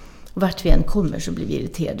det. Och vart vi än kommer så blir vi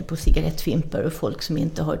irriterade på cigarettfimpar och folk som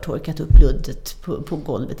inte har torkat upp luddet på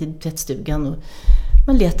golvet i tvättstugan. Och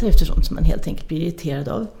man letar efter sånt som man helt enkelt blir irriterad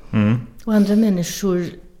av. Och andra människor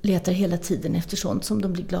letar hela tiden efter sånt som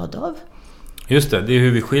de blir glada av. Just det är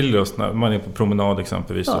hur vi skiljer oss när man är på promenad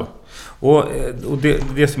exempelvis. Ja. Och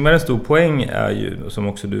det som är en stor poäng är ju, som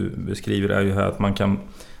också du beskriver, är ju här att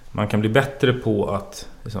man kan bli bättre på att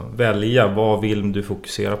liksom välja vad vill du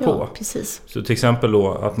fokusera på. Ja, precis. Så till exempel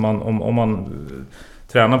då att om man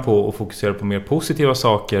tränar på att fokusera på mer positiva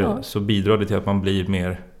saker, så bidrar det till att man blir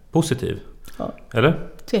mer positiv. Ja. Eller?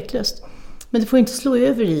 Tveklöst. Men det får inte slå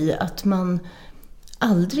över i att man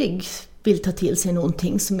aldrig vill ta till sig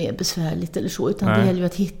någonting som är besvärligt eller så, utan det gäller ju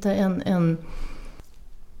att hitta en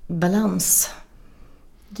balans.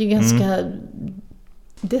 Det är ganska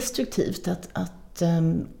destruktivt att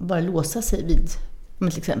bara låsa sig vid, om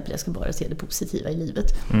till exempel jag ska bara se det positiva i livet.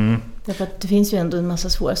 Därför att det finns ju ändå en massa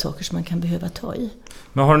svåra saker som man kan behöva ta i.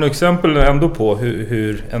 Men har du några exempel ändå på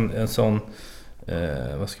hur en sån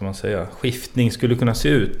vad ska man säga, skiftning skulle kunna se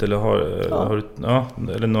ut? Eller har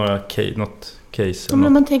du eller något case?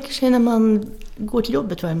 Om man tänker sig när man går till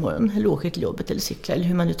jobbet varje morgon, eller åker till jobbet eller cyklar, eller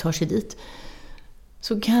hur man nu tar sig dit,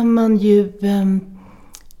 så kan man ju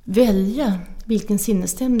välja vilken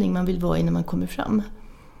sinnesstämning man vill vara i när man kommer fram.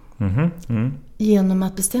 Genom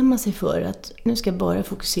att bestämma sig för att nu ska jag bara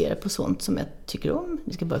fokusera på sånt som jag tycker om.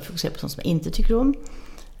 Nu ska jag bara fokusera på sånt som jag inte tycker om.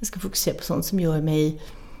 Jag ska fokusera på sånt som gör mig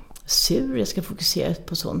sur. Jag ska fokusera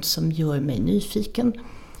på sånt som gör mig nyfiken.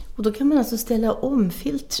 Och då kan man alltså ställa om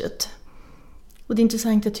filtret. Och det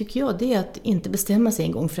intressanta tycker jag, det är att inte bestämma sig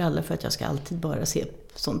en gång för alla för att jag ska alltid bara se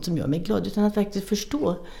sånt som gör mig glad, utan att faktiskt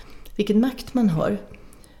förstå vilken makt man har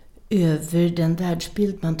över den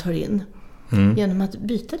världsbild man tar in. Genom att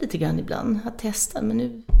byta lite grann ibland, att testa, men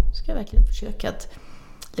nu ska jag verkligen försöka att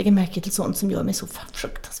lägga märke till sånt som gör mig så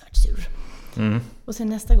fruktansvärt sur. Och sen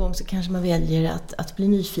nästa gång så kanske man väljer att bli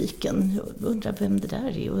nyfiken och undra vem det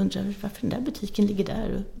där är och undra varför den där butiken ligger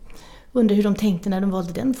där och undra hur de tänkte när de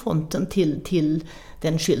valde den fonten till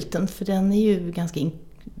den skylten, för den är ju ganska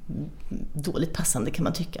dåligt passande kan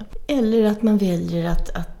man tycka. Eller att man väljer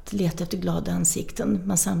att leta efter glada ansikten,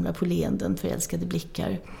 man samlar på leenden, förälskade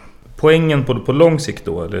blickar. Poängen på lång sikt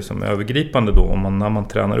då, eller som övergripande då, när man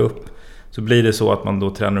tränar upp, så blir det så att man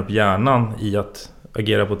då tränar upp hjärnan i att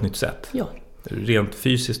agera på ett nytt sätt. Ja. Rent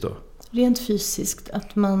fysiskt då? Rent fysiskt,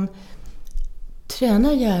 att man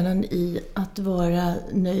tränar hjärnan i att vara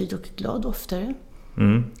nöjd och glad oftare.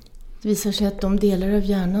 Det visar sig att de delar av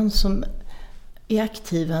hjärnan som är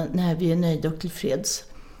aktiva när vi är nöjda och tillfreds,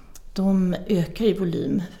 de ökar i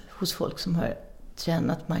volym hos folk som har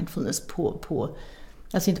tränat mindfulness på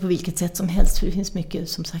alltså inte på vilket sätt som helst, för det finns mycket,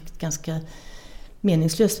 som sagt, ganska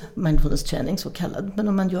meningslös mindfulness-träning så kallad. Men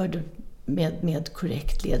om man gör det med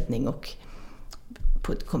korrekt ledning och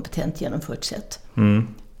på ett kompetent genomfört sätt,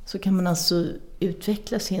 så kan man alltså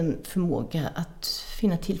utveckla sin förmåga att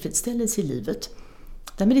finna tillfredsställelse i livet.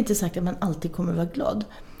 Därmed inte sagt att man alltid kommer att vara glad,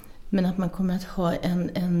 men att man kommer att ha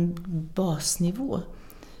en basnivå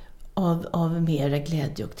av mera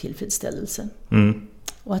glädje och tillfredsställelse.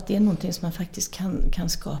 Och att det är någonting som man faktiskt kan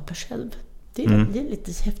skapa själv. Det är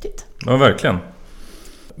lite häftigt. Ja, verkligen.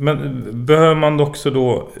 Men behöver man också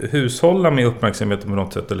då hushålla med uppmärksamheten på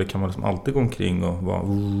något sätt, eller kan man liksom alltid gå omkring och vara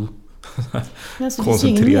alltså,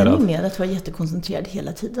 koncentrerad? Det är ingen mening med att vara jättekoncentrerad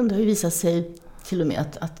hela tiden. Det har ju visat sig till och med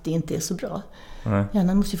att det inte är så bra. Nej.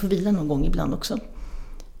 Hjärnan måste ju få vila någon gång ibland också.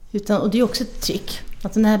 Och det är också ett trick.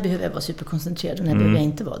 Att den här behöver jag vara superkoncentrerad och den här behöver jag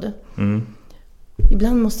inte vara det.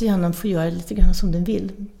 Ibland måste hjärnan få göra lite grann som den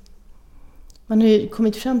vill. Man har ju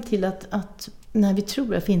kommit fram till att när vi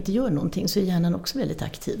tror att vi inte gör någonting så är hjärnan också väldigt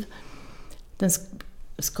aktiv. Den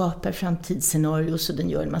skapar framtidsscenarier och den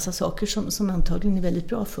gör en massa saker som antagligen är väldigt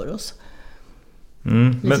bra för oss.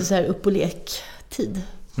 Lite så här upp- och lektid.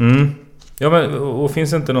 Ja, men och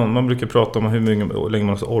finns inte någon, man brukar prata om hur länge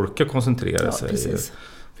man orkar koncentrera sig. Precis.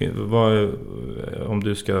 Om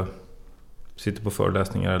du ska sitta på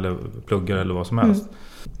föreläsningar eller pluggar eller vad som helst.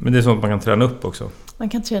 Men det är sånt man kan träna upp också. Man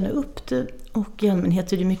kan träna upp det, och i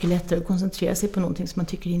allmänhet är det mycket lättare att koncentrera sig på någonting som man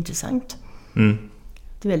tycker är intressant.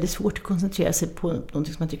 Det är väldigt svårt att koncentrera sig på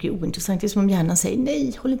någonting som man tycker är ointressant. Det är som om hjärnan säger,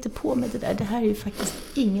 nej, håll inte på med det där. Det här är ju faktiskt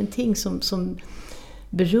ingenting som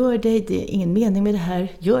berör dig. Det är ingen mening med det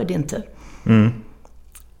här. Gör det inte.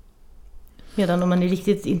 Medan om man är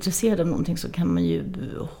riktigt intresserad av någonting så kan man ju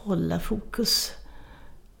hålla fokus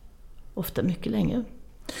ofta mycket länge.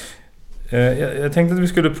 Jag tänkte att vi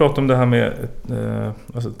skulle prata om det här med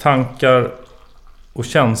alltså tankar och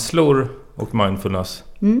känslor och mindfulness.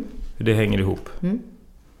 Hur det hänger ihop.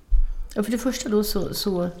 Ja, för det första då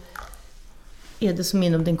så är det som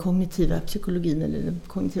inom den kognitiva psykologin eller den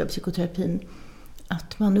kognitiva psykoterapin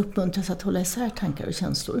att man uppmuntras att hålla isär tankar och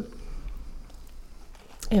känslor.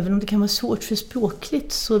 Även om det kan vara svårt för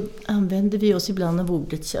språkligt så använder vi oss ibland av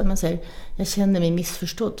ordet. Man säger, jag känner mig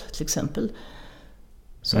missförstådd till exempel.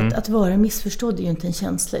 Så att vara missförstådd är ju inte en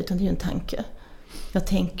känsla utan det är ju en tanke. Jag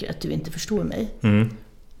tänker att du inte förstår mig.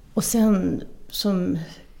 Och sen som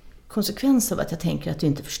konsekvens av att jag tänker att du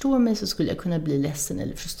inte förstår mig så skulle jag kunna bli ledsen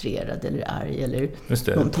eller frustrerad eller arg eller just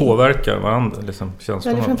det, någonting. Påverkar varandra liksom,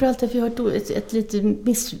 känslorna. Ja, framförallt att vi har ett lite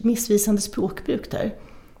missvisande språkbruk där.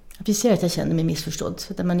 Att vi säger att jag känner mig missförstådd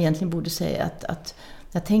så att man egentligen borde säga att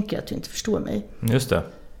jag tänker att du inte förstår mig. Just det.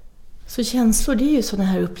 Så känslor, det är ju sådana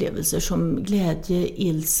här upplevelser som glädje,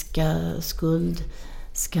 ilska, skuld,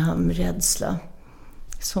 skam, rädsla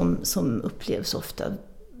som upplevs ofta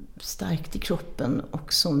starkt i kroppen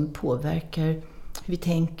och som påverkar hur vi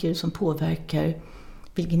tänker, som påverkar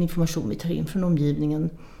vilken information vi tar in från omgivningen,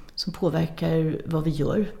 som påverkar vad vi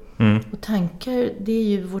gör. Och tankar, det är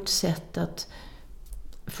ju vårt sätt att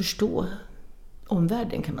förstå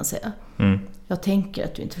omvärlden kan man säga. Jag tänker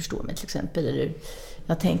att du inte förstår mig till exempel, eller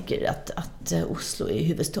jag tänker att Oslo är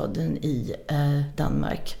huvudstaden i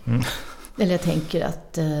Danmark. Eller jag tänker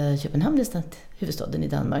att Köpenhamn är huvudstaden i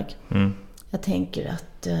Danmark. Jag tänker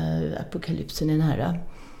att apokalypsen är nära.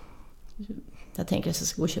 Jag tänker att jag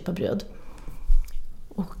ska gå och köpa bröd.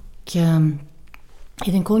 Och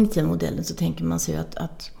i den kognitiva modellen så tänker man sig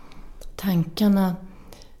att tankarna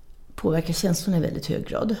påverkar känslorna i väldigt hög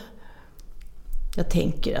grad. Jag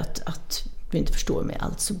tänker att du inte förstår mig,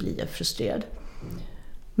 alltså blir jag frustrerad.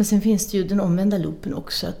 Men sen finns det ju den omvända loopen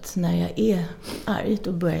också, att när jag är arg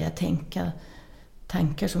då börjar jag tänka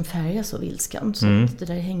tankar som färgas av ilskan. Så att det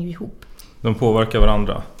där hänger ju ihop. De påverkar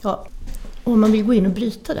varandra. Ja, och om man vill gå in och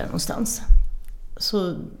bryta där någonstans.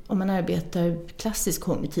 Så om man arbetar klassiskt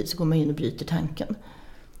kognitivt så går man in och bryter tanken.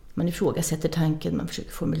 Man ifrågasätter tanken, man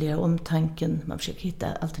försöker formulera om tanken, man försöker hitta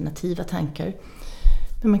alternativa tankar.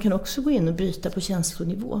 Men man kan också gå in och bryta på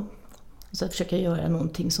känslonivå. Så att försöka göra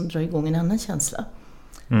någonting som drar igång en annan känsla.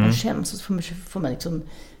 Man skäms och så får man liksom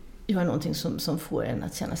göra någonting som får en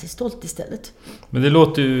att känna sig stolt istället. Men det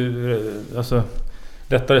låter ju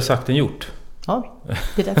lättare sagt än gjort. Ja,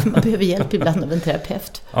 det är därför man behöver hjälp ibland av en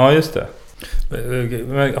terapeut. Ja, just det.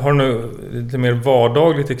 Har du lite mer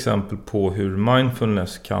vardagligt exempel på hur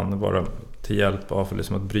mindfulness kan vara till hjälp av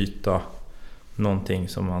liksom att bryta någonting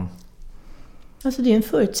som man... Alltså det är en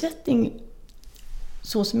förutsättning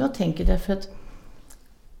så som jag tänker, därför att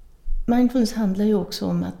mindfulness handlar ju också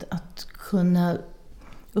om att kunna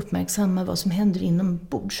uppmärksamma vad som händer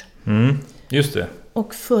inombords. Just det.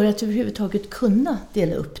 Och för att överhuvudtaget kunna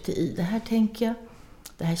dela upp det i det här tänker jag,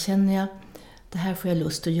 det här känner jag, det här får jag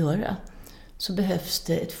lust att göra, så behövs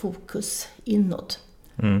det ett fokus inåt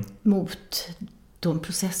mot de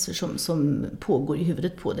processer som pågår i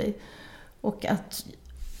huvudet på dig. Och att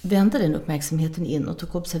vända den uppmärksamheten inåt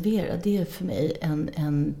och observera, det är för mig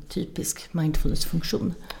en typisk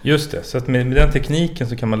mindfulness-funktion. Just det, så att med den tekniken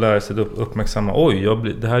så kan man lära sig att uppmärksamma,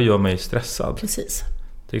 det här gör mig stressad. Precis.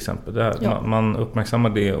 Till exempel, man uppmärksammar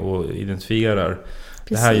det och identifierar.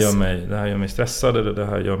 Det här gör mig stressad eller det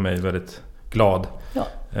här gör mig väldigt glad. Ja.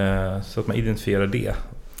 Så att man identifierar det.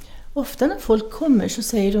 Ofta när folk kommer så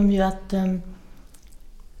säger de ju att...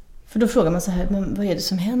 För då frågar man så här, men vad är det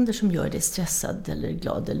som händer som gör dig stressad eller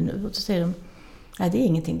glad eller nu? Och så säger de, nej det är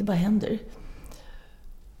ingenting, det bara händer.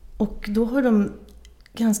 Och då har de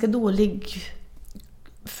ganska dålig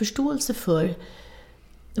förståelse för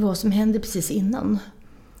vad som händer precis innan.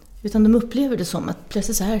 Utan de upplever det som att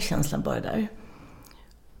plötsligt så här känslan bara där.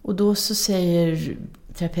 Och då så säger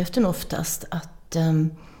terapeuten oftast att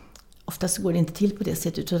oftast går det inte till på det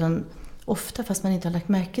sättet, utan ofta, fast man inte har lagt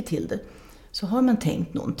märke till det, så har man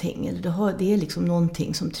tänkt någonting, eller det är liksom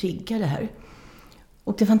någonting som triggar det här.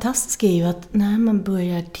 Och det fantastiska är ju att när man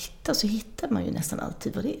börjar titta så hittar man ju nästan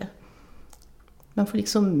alltid vad det är. Man får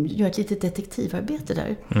liksom göra ett litet detektivarbete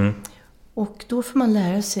där. Och då får man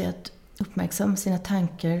lära sig att uppmärksamma sina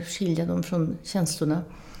tankar, skilja dem från känslorna,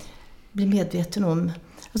 bli medveten om.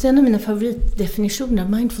 Alltså en av mina favoritdefinitioner av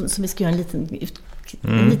mindfulness, som vi ska göra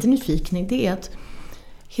en liten utvikning, det är att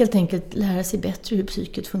helt enkelt lära sig bättre hur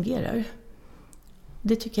psyket fungerar.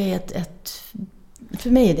 Det tycker jag är för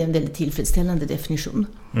mig är det en väldigt tillfredsställande definition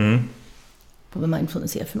på vad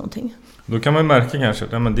mindfulness är för någonting. Då kan man märka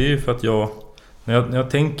kanske, men det är ju för att när jag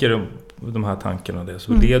tänker de här tankarna det,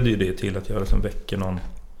 så leder ju det till att jag liksom väcker någon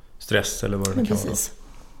stress eller vad det kan vara.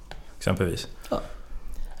 Exempelvis. Ja.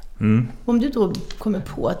 Om du då kommer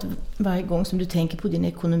på att varje gång som du tänker på din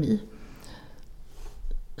ekonomi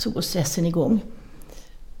så går stressen igång,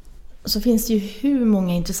 så finns det ju hur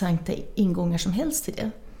många intressanta ingångar som helst till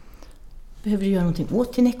det. Behöver du göra någonting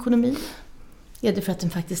åt din ekonomi? Är det för att den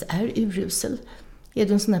faktiskt är urusel? Är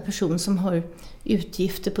du en sån här person som har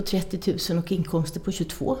utgifter på 30 000 och inkomster på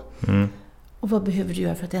 22? Och vad behöver du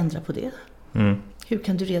göra för att ändra på det? Hur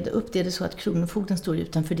kan du reda upp det? Är det så att kronofogden står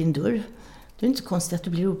utanför din dörr? Det är inte så konstigt att du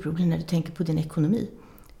blir orolig när du tänker på din ekonomi.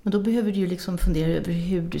 Men då behöver du ju liksom fundera över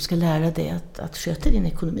hur du ska lära dig att sköta din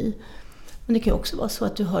ekonomi. Men det kan ju också vara så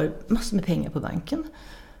att du har massor med pengar på banken.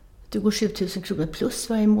 Du går 7 000 kronor plus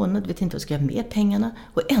varje månad, vet inte vad du ska göra med pengarna.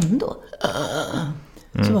 Och ändå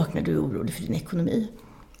så vaknar du orolig för din ekonomi.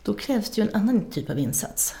 Då krävs det ju en annan typ av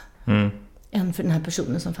insats än för den här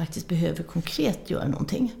personen som faktiskt behöver konkret göra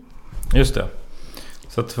någonting. Just det.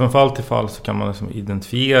 Så att från fall till fall så kan man liksom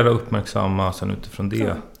identifiera, uppmärksamma sen utifrån det.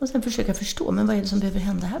 Ja, och sen försöka förstå, men vad är det som behöver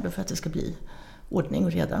hända här då för att det ska bli ordning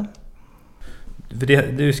och reda?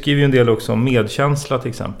 För du skriver ju en del också om medkänsla till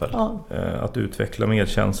exempel. Ja. Att utveckla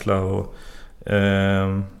medkänsla. Och,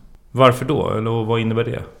 varför då? Eller vad innebär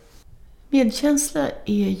det? Medkänsla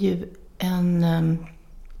är ju en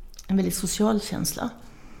väldigt social känsla.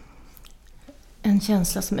 En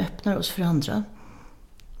känsla som öppnar oss för andra.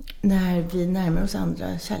 När vi närmar oss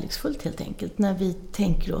andra kärleksfullt helt enkelt. När vi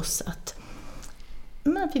tänker oss att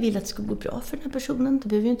vi vill att det ska gå bra för den här personen. Det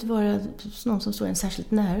behöver ju inte vara någon som står en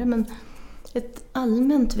särskilt nära, men ett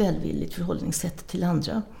allmänt välvilligt förhållningssätt till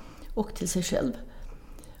andra och till sig själv.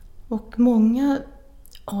 Och många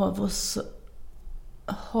av oss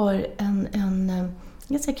har en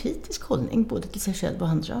ganska kritisk hållning både till sig själv och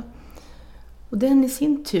andra. Och den i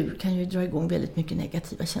sin tur kan ju dra igång väldigt mycket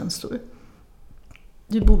negativa känslor.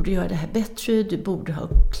 Du borde göra det här bättre, du borde ha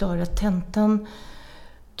klarat tentan,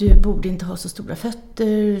 du borde inte ha så stora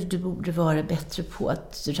fötter, du borde vara bättre på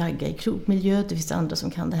att ragga i krogmiljö, det finns andra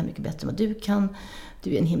som kan det här mycket bättre än vad du kan,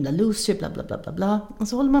 du är en himla loser, bla bla bla bla bla. Och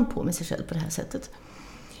så håller man på med sig själv på det här sättet.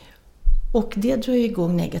 Och det drar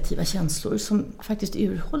igång negativa känslor som faktiskt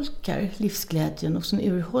urholkar livsglädjen och som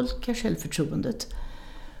urholkar självförtroendet.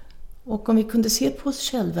 Och om vi kunde se på oss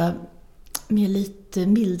själva med lite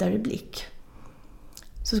mildare blick,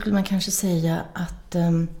 så skulle man kanske säga att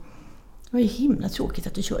det var ju himla tråkigt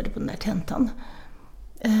att du körde på den där tentan.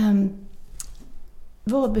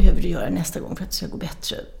 Vad behöver du göra nästa gång för att det ska gå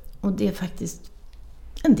bättre? Och det är faktiskt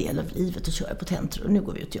en del av livet att köra på tentor. Och nu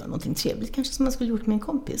går vi ut och gör någonting trevligt, kanske som man skulle gjort med en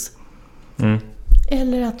kompis.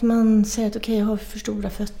 Eller att man säger att okej, jag har för stora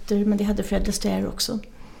fötter, men det hade Fred Astaire också.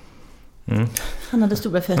 Han hade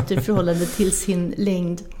stora fötter i förhållande till sin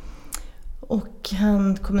längd. Och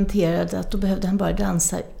han kommenterade att då behövde han bara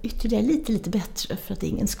dansa ytterligare lite bättre för att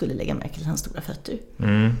ingen skulle lägga märke till hans stora fötter.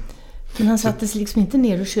 Men han satte sig liksom inte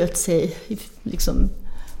ner och sköt sig liksom.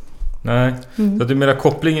 Nej, så att det är mera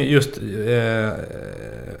koppling just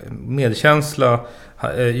medkänsla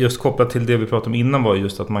just kopplat till det vi pratade om innan var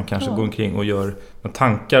just att man kanske går omkring och gör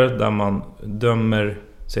tankar där man dömer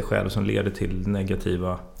sig själv som leder till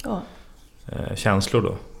negativa känslor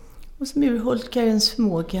då. Och som urholkar ens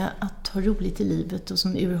förmåga att ha roligt i livet och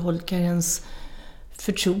som urholkar ens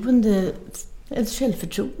förtroende, ens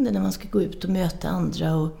självförtroende när man ska gå ut och möta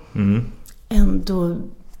andra och ändå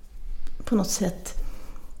på något sätt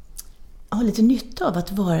ha lite nytta av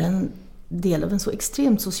att vara en del av en så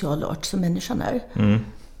extremt social art som människan är.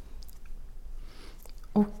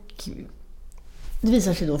 Och det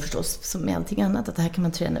visar sig då förstås som med allting annat att det här kan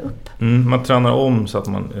man träna upp. Man tränar om så att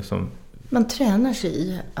man liksom... Man tränar sig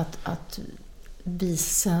i att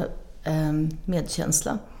visa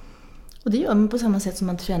medkänsla. Och det gör man på samma sätt som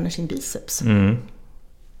man tränar sin biceps.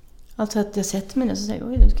 Alltså att jag sätter mig ner och säger,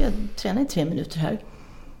 nu ska jag träna i 3 minuter här.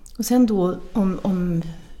 Och sen då om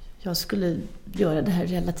jag skulle göra det här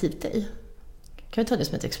relativt dig. Kan vi ta det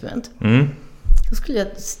som ett experiment? Då skulle jag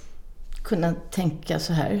kunna tänka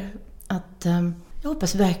så här att jag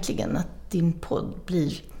hoppas verkligen att din podd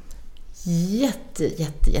blir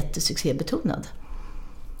jätte succébetonad.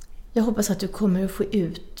 Jag hoppas att du kommer att få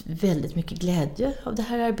ut väldigt mycket glädje av det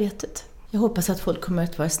här arbetet. Jag hoppas att folk kommer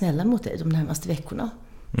att vara snälla mot dig de närmaste veckorna.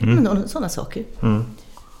 Sådana saker.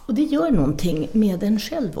 Och det gör någonting med en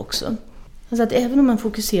själv också. Alltså att även om man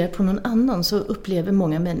fokuserar på någon annan så upplever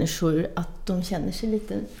många människor att de känner sig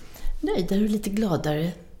lite nöjdare och lite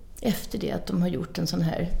gladare efter det att de har gjort en sån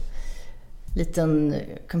här liten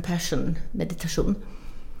compassion-meditation.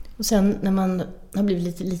 Och sen när man har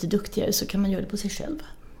blivit lite duktigare så kan man göra det på sig själv.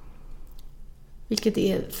 Vilket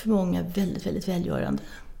är för många väldigt välgörande.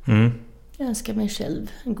 Jag önskar mig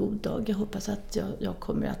själv en god dag. Jag hoppas att jag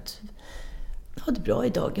kommer att ha det bra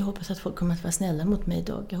idag. Jag hoppas att folk kommer att vara snälla mot mig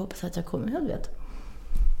idag. Jag hoppas att jag kommer, jag vet.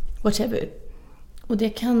 Whatever. Och det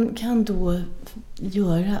kan då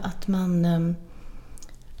göra att man...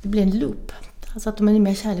 det blir en loop. Alltså att om man är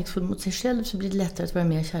mer kärleksfull mot sig själv så blir det lättare att vara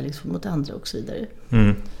mer kärleksfull mot andra och så vidare.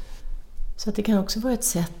 Så att det kan också vara ett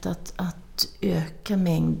sätt att öka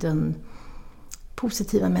mängden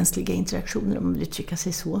positiva mänskliga interaktioner, om man vill uttrycka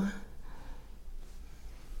sig så.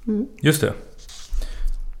 Just det.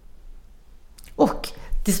 Och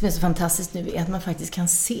det som är så fantastiskt nu är att man faktiskt kan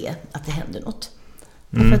se att det händer något.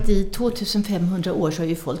 För att i 2500 år så har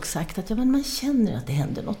ju folk sagt att men man känner att det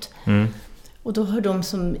händer något. Och då har de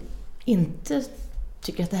som inte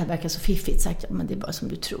tycker att det här verkar så fiffigt sagt men det är bara som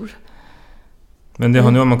du tror. Men det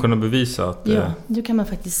har nu har man kunnat bevisa att... Ja, nu kan man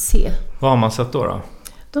faktiskt se. Vad har man sett då?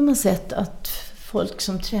 De har sett att folk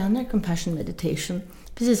som tränar compassion meditation,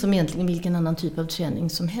 precis som egentligen vilken annan typ av träning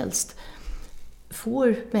som helst,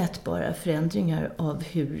 får mätbara förändringar av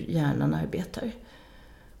hur hjärnan arbetar.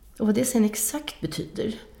 Och vad det sen exakt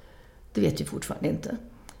betyder, det vet vi fortfarande inte.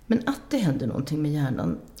 Men att det händer någonting med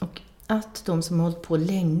hjärnan och att de som har hållit på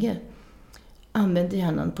länge använder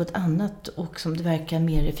hjärnan på ett annat och som det verkar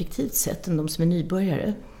mer effektivt sätt än de som är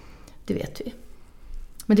nybörjare, det vet vi.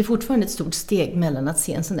 Men det är fortfarande ett stort steg mellan att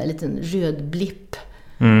se en sån där liten röd blipp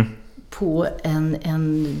på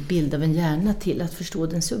en bild av en hjärna till att förstå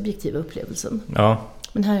den subjektiva upplevelsen. Ja.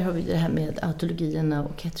 Men här har vi det här med autologierna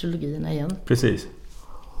och heterologierna igen. Precis.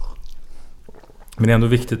 Men det är ändå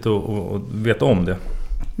viktigt att veta om det.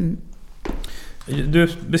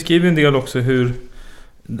 Du beskriver en del också hur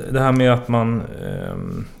det här med att man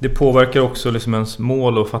det påverkar också liksom ens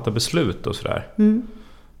mål att fatta beslut och sådär.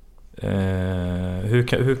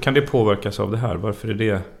 Hur kan det påverkas av det här? Varför är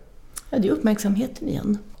det? Ja, det är uppmärksamheten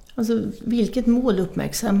igen. Alltså vilket mål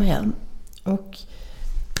uppmärksammar jag? Och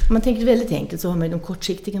om man tänker väldigt enkelt så har man ju de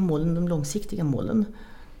kortsiktiga målen och de långsiktiga målen.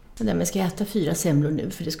 Men ska jag äta 4 semlor nu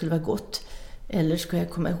för det skulle vara gott? Eller ska jag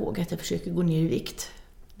komma ihåg att jag försöker gå ner i vikt?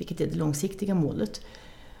 Vilket är det långsiktiga målet.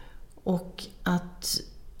 Och att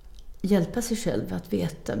hjälpa sig själv att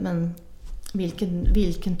veta men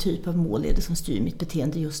vilken typ av mål är det som styr mitt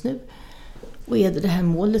beteende just nu? Och är det här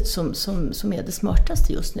målet som är det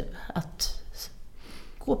smartaste just nu att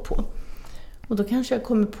gå på? Och då kanske jag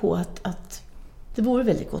kommer på att det vore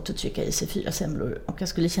väldigt gott att trycka i sig 4 semlor och jag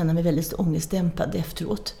skulle känna mig väldigt ångestdämpad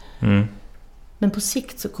efteråt. Men på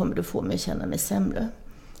sikt så kommer det få mig att känna mig sämre.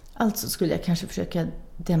 Alltså skulle jag kanske försöka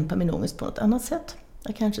dämpa min ångest på något annat sätt.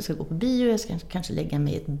 Jag kanske ska gå på bio, jag ska kanske lägga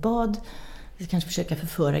mig i ett bad. Jag ska kanske försöka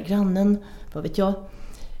förföra grannen, vad vet jag.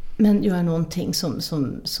 Men göra någonting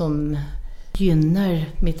som gynnar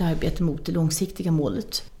mitt arbete mot det långsiktiga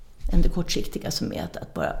målet. Än det kortsiktiga som är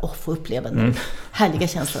att bara få uppleva den härliga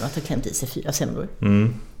känslan att ha klämt i sig 4 semlor.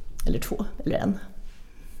 Eller 2, eller 1.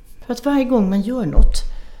 För att varje gång man gör något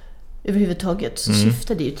överhuvudtaget så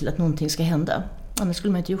syftar det ju till att någonting ska hända. Annars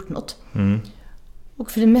skulle man inte gjort något.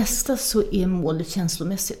 Och för det mesta så är målet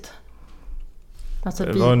känslomässigt. Alltså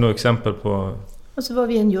det var några exempel på... Alltså vad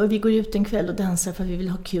vi än gör, vi går ut en kväll och dansar för att vi vill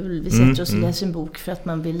ha kul. Vi sätter oss och läser en bok för att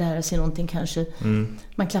man vill lära sig någonting kanske.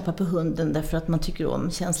 Man klappar på hunden därför att man tycker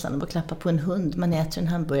om känslan av att klappa på en hund. Man äter en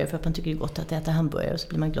hamburgare för att man tycker det är gott att äta hamburgare och så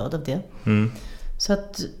blir man glad av det. Så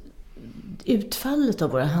att utfallet av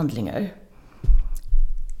våra handlingar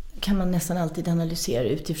kan man nästan alltid analysera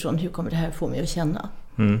utifrån hur kommer det här få mig att känna.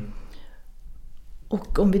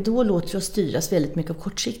 Och om vi då låter oss styras väldigt mycket av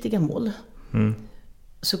kortsiktiga mål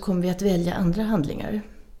så kommer vi att välja andra handlingar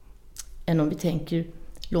än om vi tänker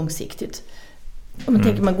långsiktigt. Om man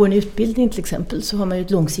tänker man går en utbildning till exempel så har man ju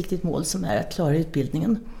ett långsiktigt mål som är att klara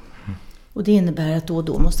utbildningen. Och det innebär att då och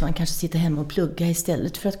då måste man kanske sitta hemma och plugga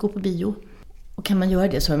istället för att gå på bio. Och kan man göra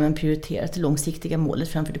det så har man prioriterat det långsiktiga målet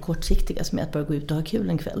framför det kortsiktiga som är att bara gå ut och ha kul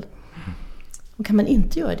en kväll. Och kan man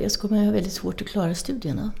inte göra det så kommer man ha väldigt svårt att klara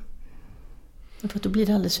studierna. För att då blir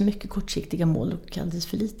det alldeles för mycket kortsiktiga mål och alldeles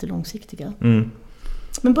för lite långsiktiga. Mm.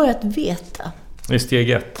 Men bara att veta. Det är steg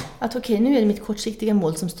 1. Att okej, nu är det mitt kortsiktiga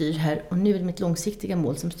mål som styr här och nu är det mitt långsiktiga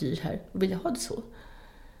mål som styr här. Och vill jag ha det så?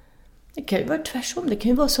 Det kan ju vara tvärsom. Det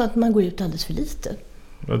kan ju vara så att man går ut alldeles för lite.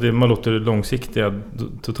 Ja, man låter det långsiktiga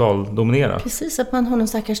totaldominera. Precis, att man har någon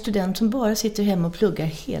stackars student som bara sitter hemma och pluggar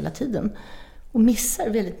hela tiden. Och missar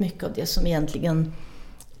väldigt mycket av det som egentligen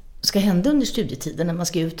ska hända under studietiden. När man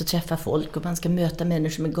ska ut och träffa folk och man ska möta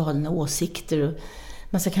människor med galna åsikter. Och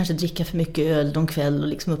man ska kanske dricka för mycket öl någon kväll och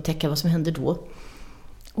liksom upptäcka vad som händer då.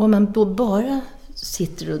 Och om man då bara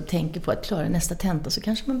sitter och tänker på att klara nästa tenta så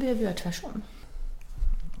kanske man behöver göra tvärsom.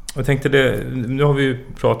 Jag tänkte nu har vi ju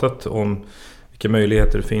pratat om vilka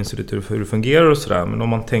möjligheter det finns och hur det fungerar och sådär. Men om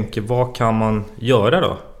man tänker, vad kan man göra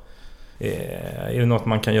då? Är det något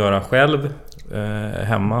man kan göra själv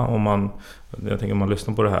hemma? Jag tänker om man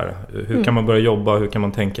lyssnar på det här. Hur kan man börja jobba? Hur kan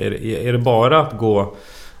man tänka? Är det bara att gå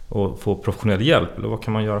och få professionell hjälp? Eller vad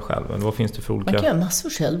kan man göra själv? Eller vad finns det för olika... Man kan göra massor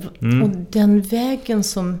själv. Och den vägen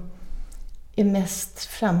som är mest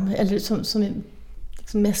eller som är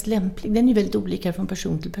liksom mest lämplig, den är väldigt olika från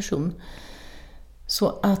person till person.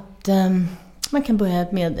 Så att man kan börja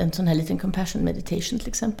med en sån här liten compassion meditation till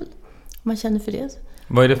exempel. Om man känner för det.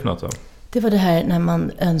 Vad är det för något då? Det var det här när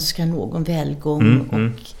man önskar någon välgång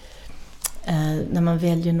och när man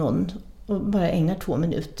väljer någon och bara ägnar 2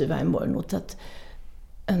 minuter varje morgon åt att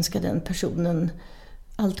önska den personen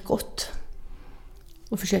allt gott.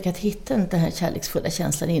 Och försöka att hitta den här kärleksfulla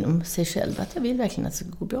känslan inom sig själv. Att jag vill verkligen att det ska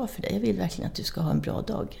gå bra för dig. Jag vill verkligen att du ska ha en bra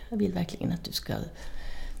dag. Jag vill verkligen att du ska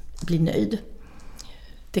bli nöjd.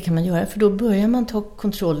 Det kan man göra, för då börjar man ta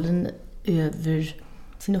kontrollen över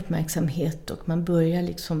sin uppmärksamhet. Och man börjar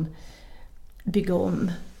liksom bygga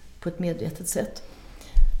om på ett medvetet sätt.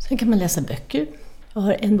 Sen kan man läsa böcker. Jag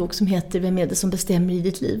har en bok som heter Vem är det som bestämmer i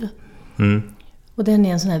ditt liv? Och den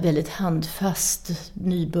är en sån här väldigt handfast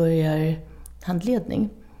nybörjarhandledning.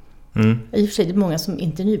 I och för sig är det många som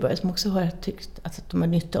inte är nybörjare som också har tyckt att de har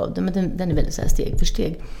nytta av den. Men den är väldigt så här steg för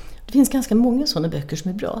steg. Det finns ganska många sådana böcker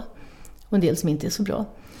som är bra. Och en del som inte är så bra.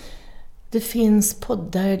 Det finns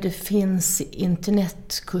poddar, det finns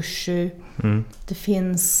internetkurser. Det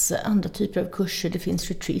finns andra typer av kurser, det finns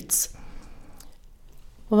retreats.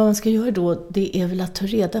 Och vad man ska göra då, det är väl att ta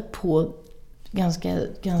reda på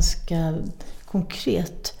ganska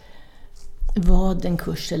konkret vad en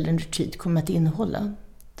kurs eller en retreat kommer att innehålla.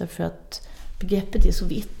 Därför att begreppet är så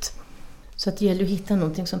vitt. Så att det gäller att hitta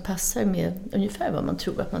någonting som passar med ungefär vad man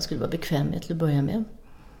tror att man skulle vara bekväm med till att börja med.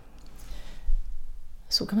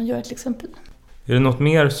 Så kan man göra till exempel. Är det något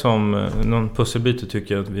mer som någon pusselbit du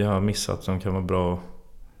tycker att vi har missat som kan vara bra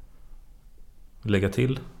att lägga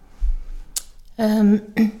till?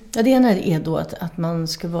 Det ena är då att man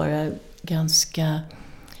ska vara ganska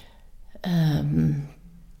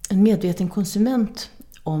en medveten konsument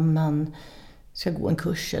om man ska gå en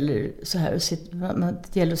kurs eller så här.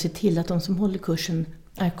 Det gäller att se till att de som håller kursen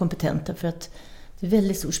är kompetenta, för att det är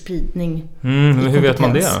väldigt stor spridning. Hur vet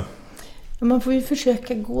man det? Man får ju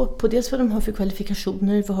försöka gå på dels vad de har för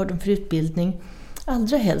kvalifikationer, vad har de för utbildning.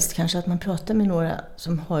 Allra helst kanske att man pratar med några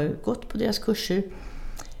som har gått på deras kurser.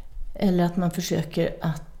 Eller att man försöker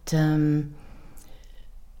att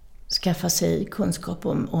skaffa sig kunskap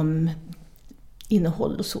om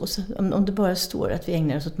innehåll och så. Om det bara står att vi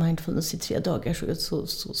ägnar oss åt mindfulness i 3 dagar så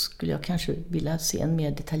skulle jag kanske vilja se en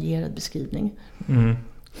mer detaljerad beskrivning.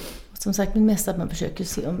 Och som sagt, men mest att man försöker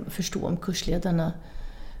förstå om kursledarna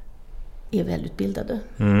är välutbildade.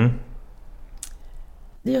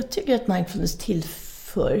 Det jag tycker att mindfulness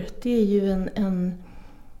tillför, det är ju en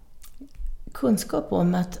kunskap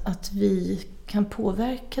om att vi kan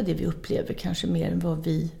påverka det vi upplever kanske mer än vad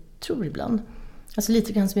vi tror ibland. Alltså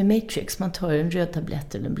lite grann som i Matrix, man tar en röd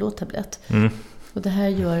tablett eller en blå tablett. Och det här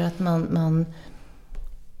gör att man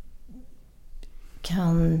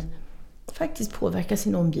kan faktiskt påverka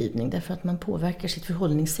sin omgivning därför att man påverkar sitt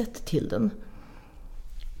förhållningssätt till den.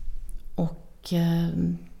 Och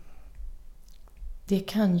det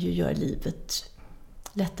kan ju göra livet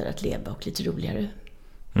lättare att leva och lite roligare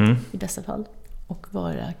i dessa fall. Och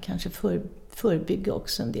vara kanske förebygga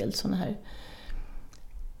också en del sådana här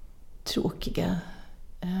tråkiga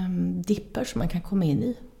dippar som man kan komma in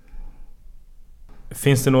i.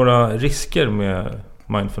 Finns det några risker med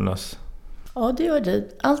mindfulness? Ja, det gör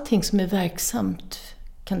det. Allting som är verksamt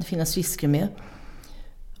kan det finnas risker med.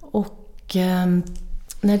 Och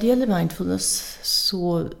när det gäller mindfulness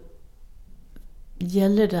så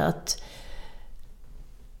gäller det att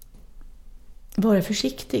vara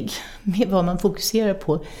försiktig med vad man fokuserar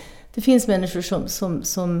på. Det finns människor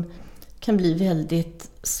som kan bli väldigt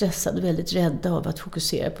stressade och väldigt rädda av att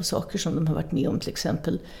fokusera på saker som de har varit med om till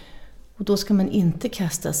exempel. Och då ska man inte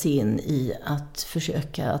kasta sig in i att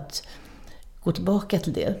försöka att gå tillbaka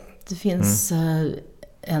till det. Det finns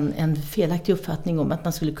en felaktig uppfattning om att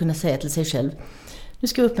man skulle kunna säga till sig själv, nu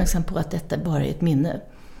ska jag vara uppmärksam på att detta bara är ett minne.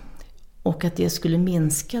 Och att det skulle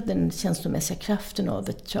minska den känslomässiga kraften av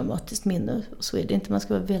ett traumatiskt minne. Så är det inte. Man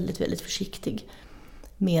ska vara väldigt, väldigt försiktig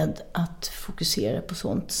med att fokusera på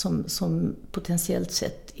sånt som potentiellt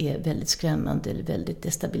sett är väldigt skrämmande eller väldigt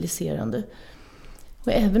destabiliserande.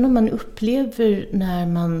 Och även om man upplever när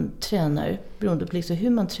man tränar, beroende på liksom hur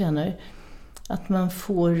man tränar, att man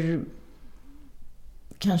får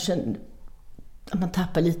kanske att man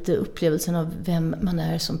tappar lite upplevelsen av vem man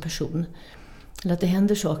är som person. Eller att det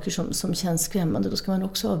händer saker som känns skrämmande, då ska man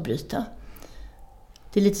också avbryta.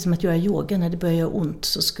 Det är lite som att göra yoga. När det börjar göra ont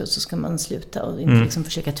så ska man sluta och inte liksom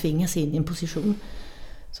försöka tvinga sig in i en position.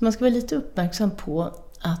 Så man ska vara lite uppmärksam på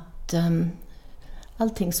att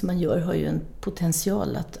allting som man gör har ju en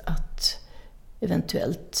potential att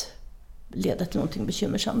eventuellt leda till någonting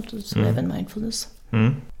bekymmersamt. Så även mindfulness.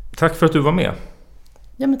 Tack för att du var med.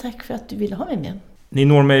 Ja, men tack för att du ville ha mig med. Ni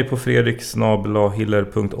når mig på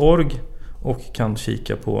fredrik@hiller.org och kan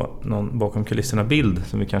kika på någon bakom kulisserna bild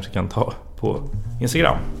som vi kanske kan ta på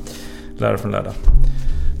Instagram. Lära från lärda.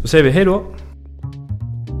 Då säger vi hej då.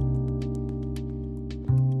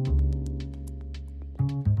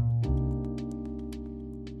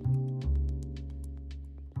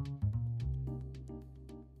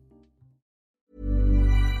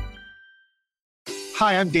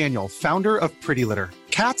 Hi, I'm Daniel, founder of Pretty Litter.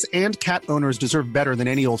 Cats and cat owners deserve better than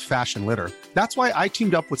any old-fashioned litter. That's why I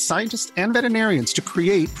teamed up with scientists and veterinarians to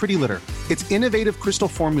create Pretty Litter. Its innovative crystal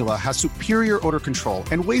formula has superior odor control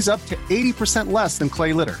and weighs up to 80% less than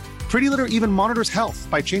clay litter. Pretty Litter even monitors health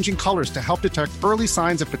by changing colors to help detect early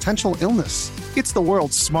signs of potential illness. It's the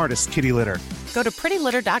world's smartest kitty litter. Go to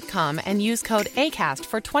prettylitter.com and use code ACAST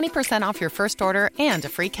for 20% off your first order and a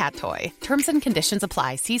free cat toy. Terms and conditions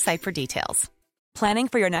apply. See site for details. Planning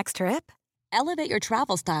for your next trip? Elevate your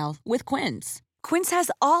travel style with Quince. Quince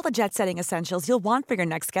has all the jet-setting essentials you'll want for your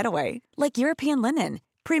next getaway, like European linen,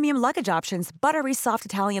 premium luggage options, buttery soft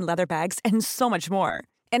Italian leather bags, and so much more.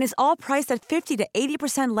 And is all priced at 50 to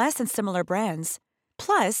 80% less than similar brands.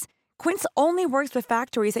 Plus, Quince only works with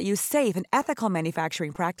factories that use safe and ethical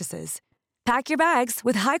manufacturing practices. Pack your bags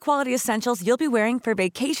with high-quality essentials you'll be wearing for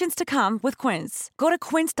vacations to come with Quince. Go to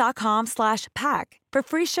quince.com/pack for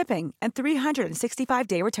free shipping and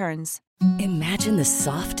 365-day returns. Imagine the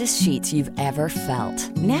softest sheets you've ever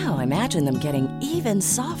felt. Now imagine them getting even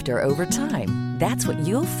softer over time. That's what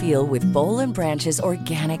you'll feel with Boll & Branch's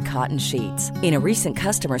organic cotton sheets. In a recent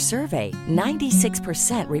customer survey,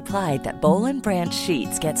 96% replied that Boll & Branch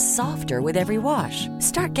sheets get softer with every wash.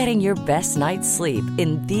 Start getting your best night's sleep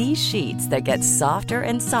in these sheets that get softer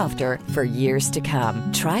and softer for years to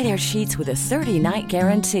come. Try their sheets with a 30-night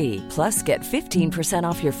guarantee. Plus, get 15%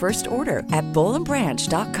 off your first order at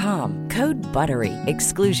bollandbranch.com. Code BUTTERY.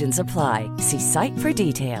 Exclusions apply. See site for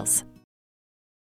details.